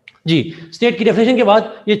 जी, स्टेट की डेफिनेशन के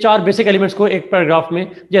बाद ये 4 बेसिक एलिमेंट्स को एक पैराग्राफ में,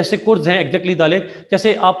 जैसे कुर्द हैं एग्जैक्टली डाले,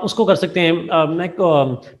 जैसे आप उसको कर सकते हैं,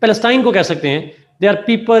 पैलेस्टाइन को कह सकते हैं, they are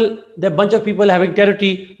people, they are bunch of people having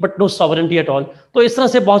territory but no sovereignty at all. तो इस तरह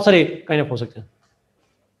से बहुत सारे काइंड ऑफ हो सकते हैं।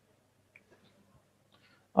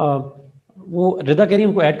 वो रिदा कह रही है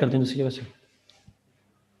उनको ऐड करते हैं दूसरी जगह से,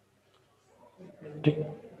 ठीक।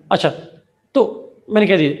 अच्छा, तो मैंने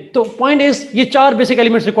कह दिया, तो पॉइंट इज ये 4 बेसिक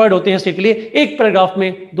एलिमेंट्स रिक्वायर्ड होते हैं स्टेट के लिए। एक पैराग्राफ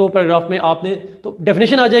में, 2 पैराग्राफ में आपने, तो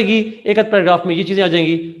डेफिनेशन आ जाएगी, एक आध पैराग्राफ में ये चीजें आ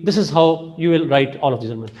जाएंगी। This is how you will write all of this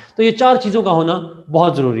elements. तो ये 4 चीजों का होना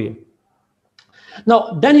बहुत जरूरी है।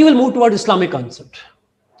 Now then you will move toward Islamic concept,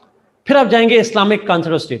 फिर आप जाएंगे इस्लामिक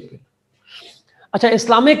कॉन्सेप्ट ऑफ स्टेट पे। अच्छा,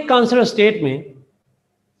 इस्लामिक कॉन्सेप्ट ऑफ स्टेट में,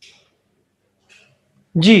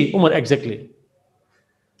 जी उमर एग्जैक्टली,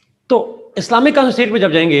 तो इस्लामिक कॉन्सेप्ट स्टेट में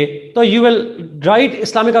जब जाएंगे तो you will write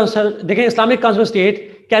Islamic concept. देखें, Islamic concept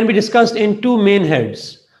state can be discussed in 2 main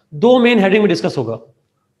heads, 2 main heading में डिस्कस होगा।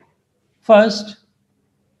 First,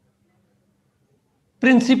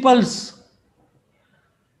 principles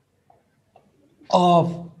of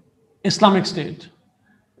Islamic state.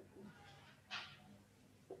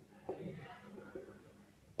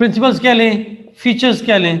 Principles क्या लें, फीचर्स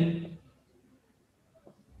क्या लें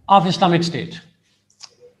ऑफ इस्लामिक स्टेट।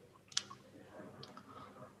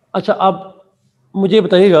 अच्छा, आप मुझे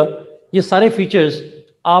बताइएगा, ये सारे फीचर्स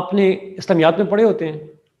आपने इस्लामियात में पढ़े होते हैं?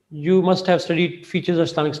 You must have studied features of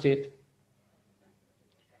Islamic state.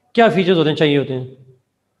 क्या फीचर्स होते हैं, चाहिए होते हैं?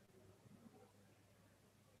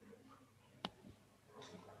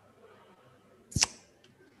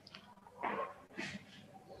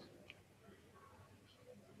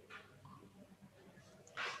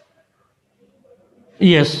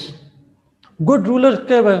 यस, गुड रूलर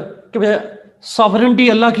के बजाय सॉवरेनिटी,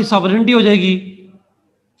 अल्लाह की सॉवरेनिटी हो जाएगी।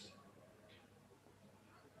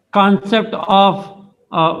 कॉन्सेप्ट ऑफ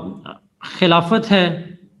खिलाफत है,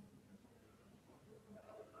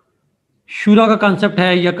 शूरा का कॉन्सेप्ट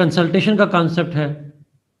है या कंसल्टेशन का कॉन्सेप्ट है,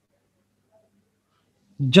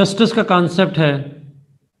 जस्टिस का कॉन्सेप्ट है,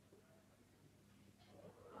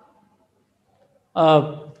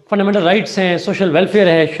 फंडामेंटल राइट्स हैं, सोशल वेलफेयर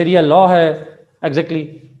है, शरिया लॉ है, एग्जैक्टली।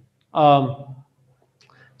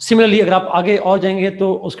 सिमिलरली अगर आप आगे और जाएंगे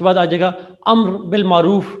तो उसके बाद आ जाएगा अम्र बिल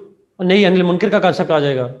मारूफ और नही अनिल मुनकर का कॉन्सेप्ट आ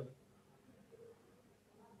जाएगा।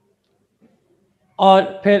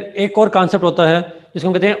 और फिर एक और कॉन्सेप्ट होता है जिसको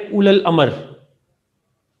हम कहते हैं उलल अमर।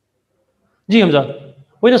 जी हमजा,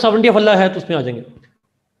 वही ना, सॉवरेनिटी ऑफ अल्लाह है तो उसमें आ जाएंगे,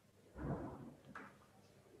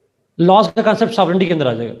 लॉज का कॉन्सेप्ट सॉवरेनिटी के अंदर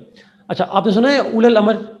आ जाएगा। अच्छा, आपने सुना है उलल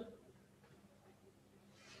अमर?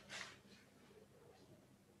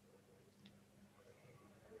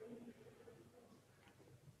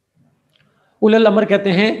 उलल अमर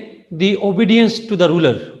कहते हैं the obedience to the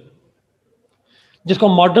ruler, जिसको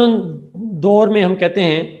मॉडर्न दौर में हम कहते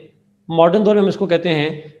हैं, मॉडर्न दौर में हम इसको कहते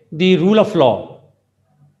हैं the rule of law.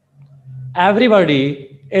 Everybody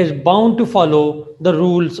is bound to follow the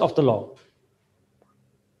rules of the law.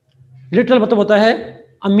 Literal मतलब होता है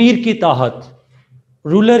अमीर की ताहत,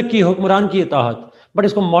 रूलर की, हुक्मरान की इताहत, बट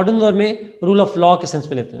इसको मॉडर्न दौर में रूल ऑफ लॉ के सेंस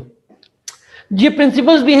में लेते हैं। ये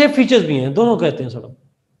प्रिंसिपल्स भी हैं, फीचर्स भी हैं, दोनों कहते हैं sir.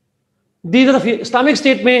 These are Islamic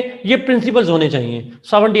state में ये प्रिंसिपल्स होने चाहिए।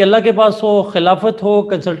 सॉवरेंटी अल्लाह के पास हो, खिलाफत हो,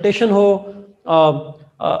 कंसल्टेशन हो,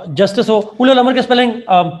 जस्टिस हो। उलुल अमर का स्पेलिंग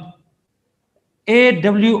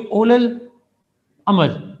AW उलुल अमर,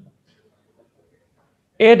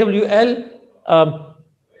 AWL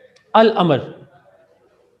अल अमर।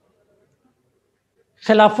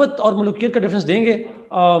 खिलाफत और मुल्कियत का डिफरेंस देंगे।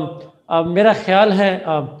 मेरा ख्याल है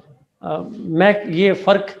मैं ये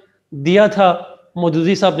फ़र्क दिया था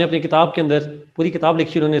मौदूदी साहब ने अपनी किताब के अंदर, पूरी किताब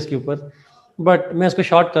लिखी उन्होंने इसके ऊपर, बट मैं इसको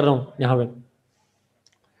शॉर्ट कर रहा हूँ यहाँ पे।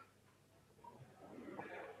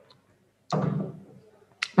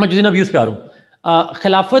 मैं जिस दिन अब यूज़ पे आ रहा हूँ,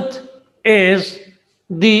 खिलाफत is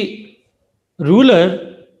the ruler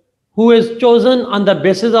who is chosen on the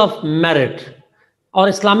basis of merit, और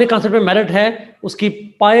इस्लामिक कॉन्सेप्ट में मेरिट है उसकी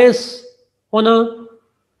पायस होना,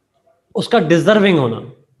 उसका डिजर्विंग होना।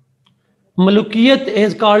 मलुकियत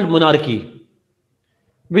is called monarchy,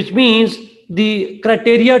 which means the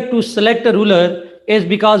criteria to select a ruler is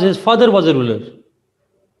because his father was a ruler,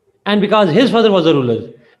 and because his father was a ruler,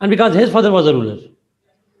 and because his father was a ruler.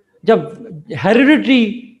 जब hereditary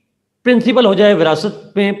principal हो जाए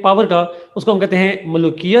विरासत में power का, उसको हम कहते हैं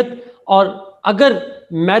मलुकियत। और अगर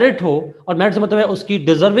मेरिट हो, और मेरिट से मतलब है उसकी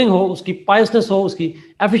डिजर्विंग हो, उसकी पायसनेस हो, उसकी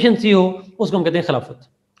एफिशिएंसी हो, उसको हम कहते हैं खिलाफत।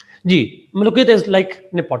 जी, मलुकियत इज लाइक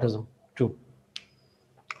नेपोटिज्म। ट्रू।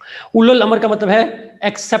 उलुल अमर का मतलब है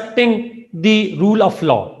accepting the rule of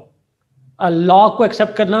law, law को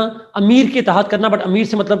एक्सेप्ट करना, अमीर की इताहत करना, बट अमीर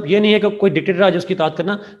से मतलब ये नहीं है कि कोई डिक्टेटर आज उसकी इताहत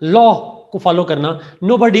करना, लॉ को फॉलो करना।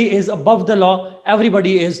 Nobody is above the law,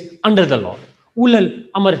 everybody is under the law. उलुल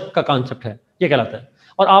अमर का कॉन्सेप्ट है, ये कहलाता है।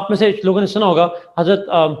 और आप में से लोगों ने सुना होगा हजरत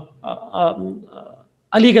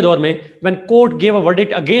अली के दौर में, when court gave a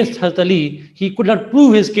verdict against Hazrat Ali, he could not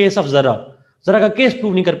prove his case of जरा का केस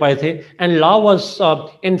प्रूव नहीं कर पाए थे, and law was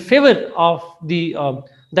in favour of the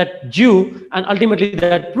that ज्यू, एंड अल्टीमेटली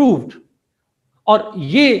दैट प्रूव्ड। और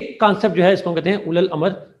ये कॉन्सेप्ट जो है इसको कहते हैं उलुल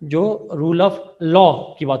अमर, जो रूल ऑफ लॉ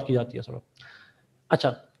की बात की जाती है सर। अच्छा,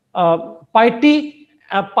 पाइटी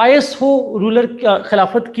पायस हो रूलर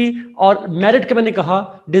खिलाफत की, और मेरिट के मैंने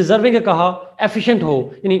कहा, डिजर्विंग का कहा, एफिशिएंट हो,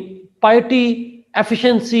 यानी पाइटी,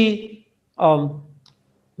 एफिशिएंसी,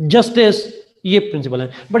 जस्टिस, ये प्रिंसिपल है।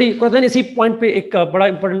 बड़ी कुरान इसी पॉइंट पे एक बड़ा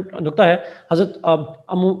इंपॉर्टेंट नुकता है। हजरत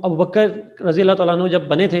अबू बकर रजी अल्लाह तआला अन्हु जब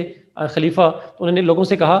बने थे खलीफा, तो उन्होंने लोगों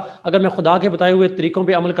से कहा, अगर मैं खुदा के बताए हुए तरीकों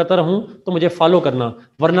पे अमल करता रहूं तो मुझे फॉलो करना,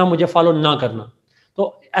 वरना मुझे फॉलो ना करना।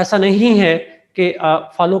 तो ऐसा नहीं है कि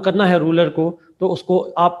फॉलो करना है रूलर को तो उसको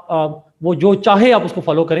आप वो जो चाहे आप उसको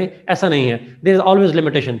फॉलो करें, ऐसा नहीं है। There is always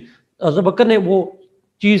limitation. Abu बकर ने वो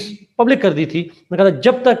चीज़ पब्लिक कर दी थी, मैं कहता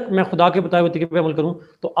जब तक मैं खुदा के बताए हुए तरीके पे अमल करूं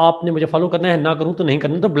तो आपने मुझे फॉलो करना है, ना करूं तो नहीं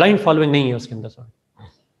करना। तो ब्लाइंड फॉलोइंग नहीं है उसके अंदर सर।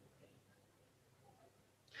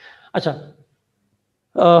 अच्छा,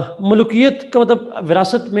 मुल्कियत का मतलब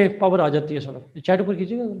विरासत में पावर आ जाती है सर। चैट ऊपर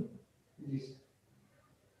कीजिएगा।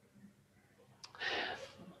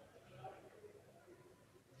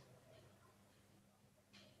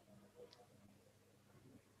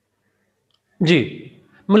 जी,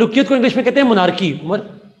 मुल्कियत को इंग्लिश में कहते हैं मोनार्की,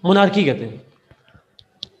 मोनार्की कहते हैं।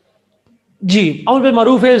 जी, अमर bill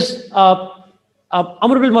Maroof is,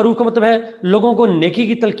 Amar bill मारूफ का मतलब है लोगों को नेकी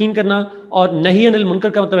की तलकीन करना, और नही अनिल मुनकर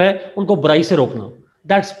का मतलब है उनको बुराई से रोकना।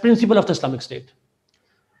 That's principle of the Islamic state.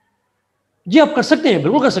 जी, आप कर सकते हैं,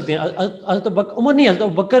 बिल्कुल कर सकते हैं। हजरत उमर नहीं, हजरत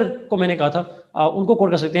बकर को मैंने कहा था, उनको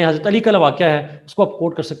कोट कर सकते हैं। हजरत अली का वाक़या है, उसको आप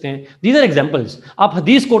कोट कर सकते हैं। These are examples. आप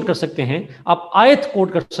हदीस कोट कर सकते हैं, आप आयत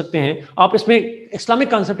कोट कर सकते हैं, आप इसमें इस्लामिक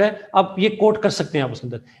कॉन्सेप्ट है, आप ये कोट कर सकते हैं। आप उसके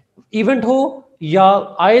अंदर इवेंट हो या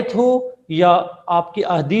आयत हो या आपकी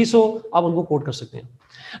हदीस हो, आप उनको कोट कर सकते हैं।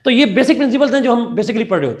 तो ये बेसिक प्रिंसिपल्स हैं जो हम बेसिकली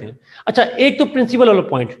पढ़ रहे होते हैं। अच्छा, एक तो प्रिंसिपल वाला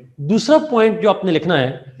पॉइंट। दूसरा पॉइंट जो आपने लिखना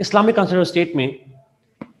है इस्लामिक कॉन्सेप्ट ऑफ स्टेट में,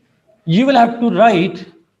 you will have to write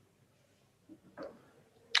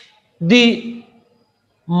the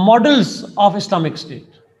models of Islamic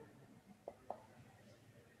State.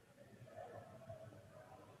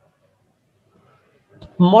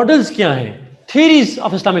 Models क्या हैं, थ्योरीज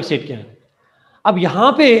ऑफ इस्लामिक स्टेट क्या हैं। अब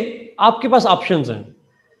यहां पे आपके पास ऑप्शंस हैं।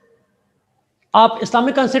 आप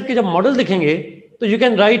इस्लामिक कॉन्सेप्ट के जब मॉडल लिखेंगे तो यू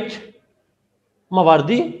कैन राइट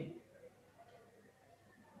मवारदी,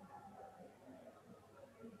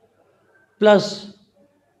 प्लस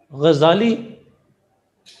गजाली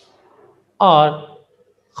और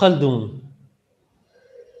खल्दून।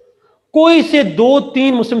 कोई से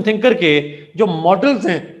 2-3 मुस्लिम थिंकर के जो मॉडल्स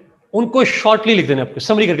हैं उनको शॉर्टली लिख देने, आपको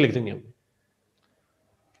समरी करके लिख देंगे हम,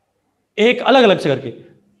 एक अलग अलग से करके।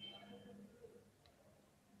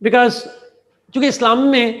 बिकॉज चूंकि इस्लाम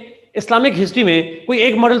में, इस्लामिक हिस्ट्री में कोई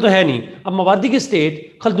एक मॉडल तो है नहीं। अब मवादी की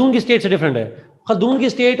स्टेट खल्दून की स्टेट से डिफरेंट है, खल्दून की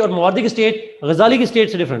स्टेट और मवादी की स्टेट गजाली की स्टेट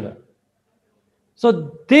से डिफरेंट है। सो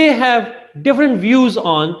they have different views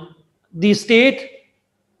on the state.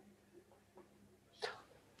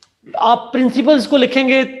 आप प्रिंसिपल्स को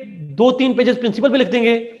लिखेंगे, 2-3 पेजेस प्रिंसिपल पे लिख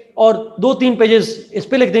देंगे और 2-3 पेजेस इस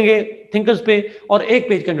पे लिख देंगे थिंकर्स पे, और 1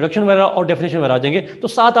 पेज का इंट्रोडक्शन वगैरह और डेफिनेशन वगैरह आ जाएंगे, तो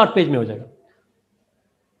 7-8 पेज में हो जाएगा।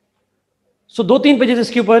 सो 2-3 पेजेस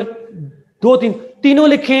इसके ऊपर, 2-3, तीनों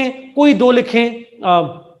लिखें, कोई 2 लिखें,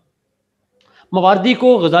 मवारदी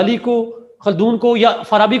को, गजाली को, खल्दून को या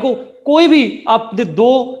फराबी को, कोई भी आप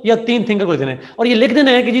 2 या 3 थिंकर को लिख देना है और ये लिख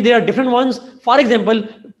देना है कि जी there are different once. For example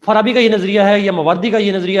फराबी का ये नजरिया है, या मवारदी का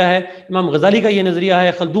ये नजरिया है, इमाम गजाली का ये नजरिया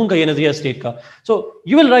है, खल्दून का ये नजरिया है स्टेट का। So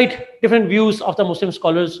you will write different views of the Muslim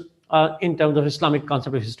scholars in terms of Islamic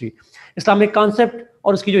concept of history, Islamic concept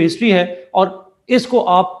और उसकी जो हिस्ट्री है, और इसको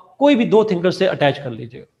आप कोई भी 2 थिंकर से अटैच कर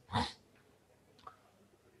लीजिएगा।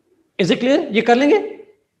 Is it clear? ये कर लेंगे।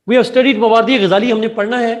 वी हैव स्टडीड मवारदी, गजाली हमने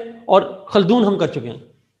पढ़ना है और खल्दून हम कर चुके हैं।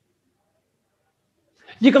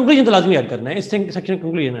 ये कंक्लूजन तो लाजमी ऐड करना है, इस सेक्शन में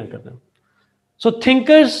कंक्लूजन ऐड करना है। सो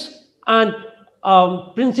thinkers and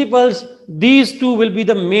principles, these 2 will be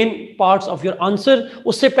the main parts of your answer.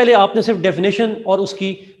 उससे पहले आपने सिर्फ डेफिनेशन और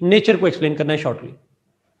उसकी नेचर को एक्सप्लेन करना है शॉर्टली।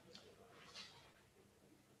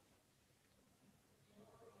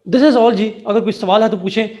 दिस इज ऑल जी। अगर कोई सवाल है तो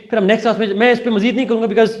पूछें, फिर हम नेक्स्ट क्लास में, मैं इस पे मजीद नहीं करूंगा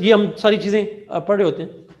बिकॉज ये हम सारी चीजें पढ़ रहे होते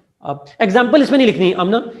हैं। आप एग्जाम्पल इसमें नहीं लिखनी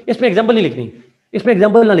आमना, इसमें एग्जाम्पल नहीं लिखनी, इसमें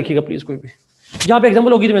एग्जाम्पल ना लिखिएगा प्लीज कोई भी। जहां पे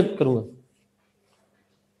एग्जाम्पल होगी तो मैं करूंगा।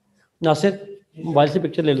 नासिर मोबाइल से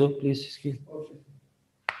पिक्चर ले लो प्लीज इसकी।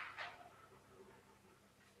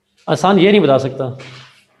 आसान ये नहीं बता सकता।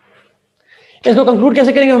 इसको कंक्लूड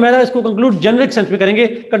कैसे करेंगे हमारा? इसको कंक्लूड जेनरिक सेंस में करेंगे,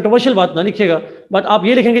 कंट्रोवर्शियल बात ना लिखिएगा, बट आप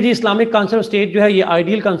ये लिखेंगे जी इस्लामिक कॉन्सेप्ट ऑफ स्टेट जो है ये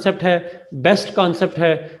आइडियल कॉन्सेप्ट है, बेस्ट कॉन्सेप्ट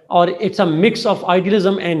है, और it's a mix of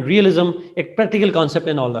idealism and realism, एक practical concept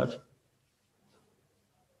and all that.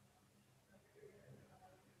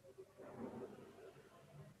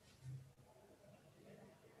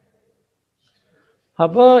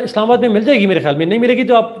 अब इस्लामाबाद में मिल जाएगी मेरे ख्याल में, नहीं मिलेगी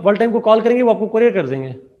तो आप वर्ल्ड टाइम को कॉल करेंगे, वो आपको कोरियर कर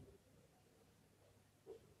देंगे।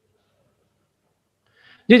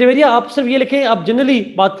 जी जवेरिया, आप सिर्फ ये लिखें, आप जनरली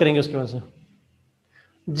बात करेंगे उसके वजह से।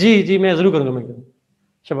 जी जी मैं जरूर करूंगा, मैं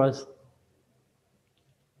शबाज।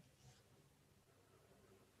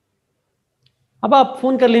 अब आप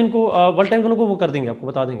फोन कर लें उनको, वर्ल्ड टाइम को वो कर देंगे, आपको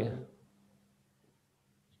बता देंगे।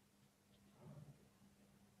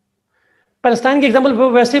 पैलेस्टाइन के एग्जाम्पल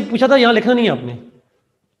वैसे पूछा था, यहां लिखना नहीं है आपने।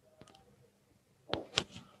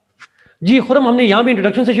 जी खुरम, हमने यहां भी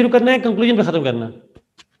इंट्रोडक्शन से शुरू करना है, कंक्लूजन पे खत्म करना है।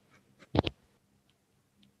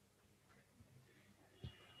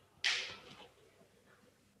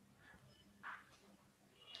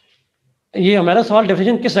 ये हमारा सवाल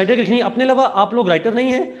डेफिनेशन किस राइटर की लिखनी है, अपने अलावा आप लोग राइटर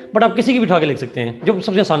नहीं है, बट आप किसी की भी उठा के लिख सकते हैं जो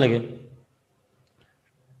सबसे आसान लगे।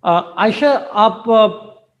 आयशा, आप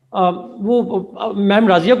वो मैम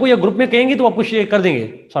राजिया को या ग्रुप में कहेंगे तो आपको शेयर कर देंगे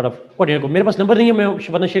सॉर्ट ऑफ कोऑर्डिनेटर को। मेरे पास नंबर नहीं है, मैं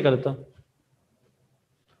वरना शेयर कर देता।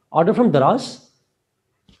 ऑर्डर फ्रॉम दराज,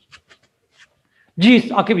 जी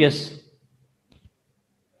आकिब, यस।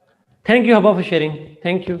 थैंक यू हबा फॉर शेयरिंग,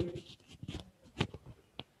 थैंक यू।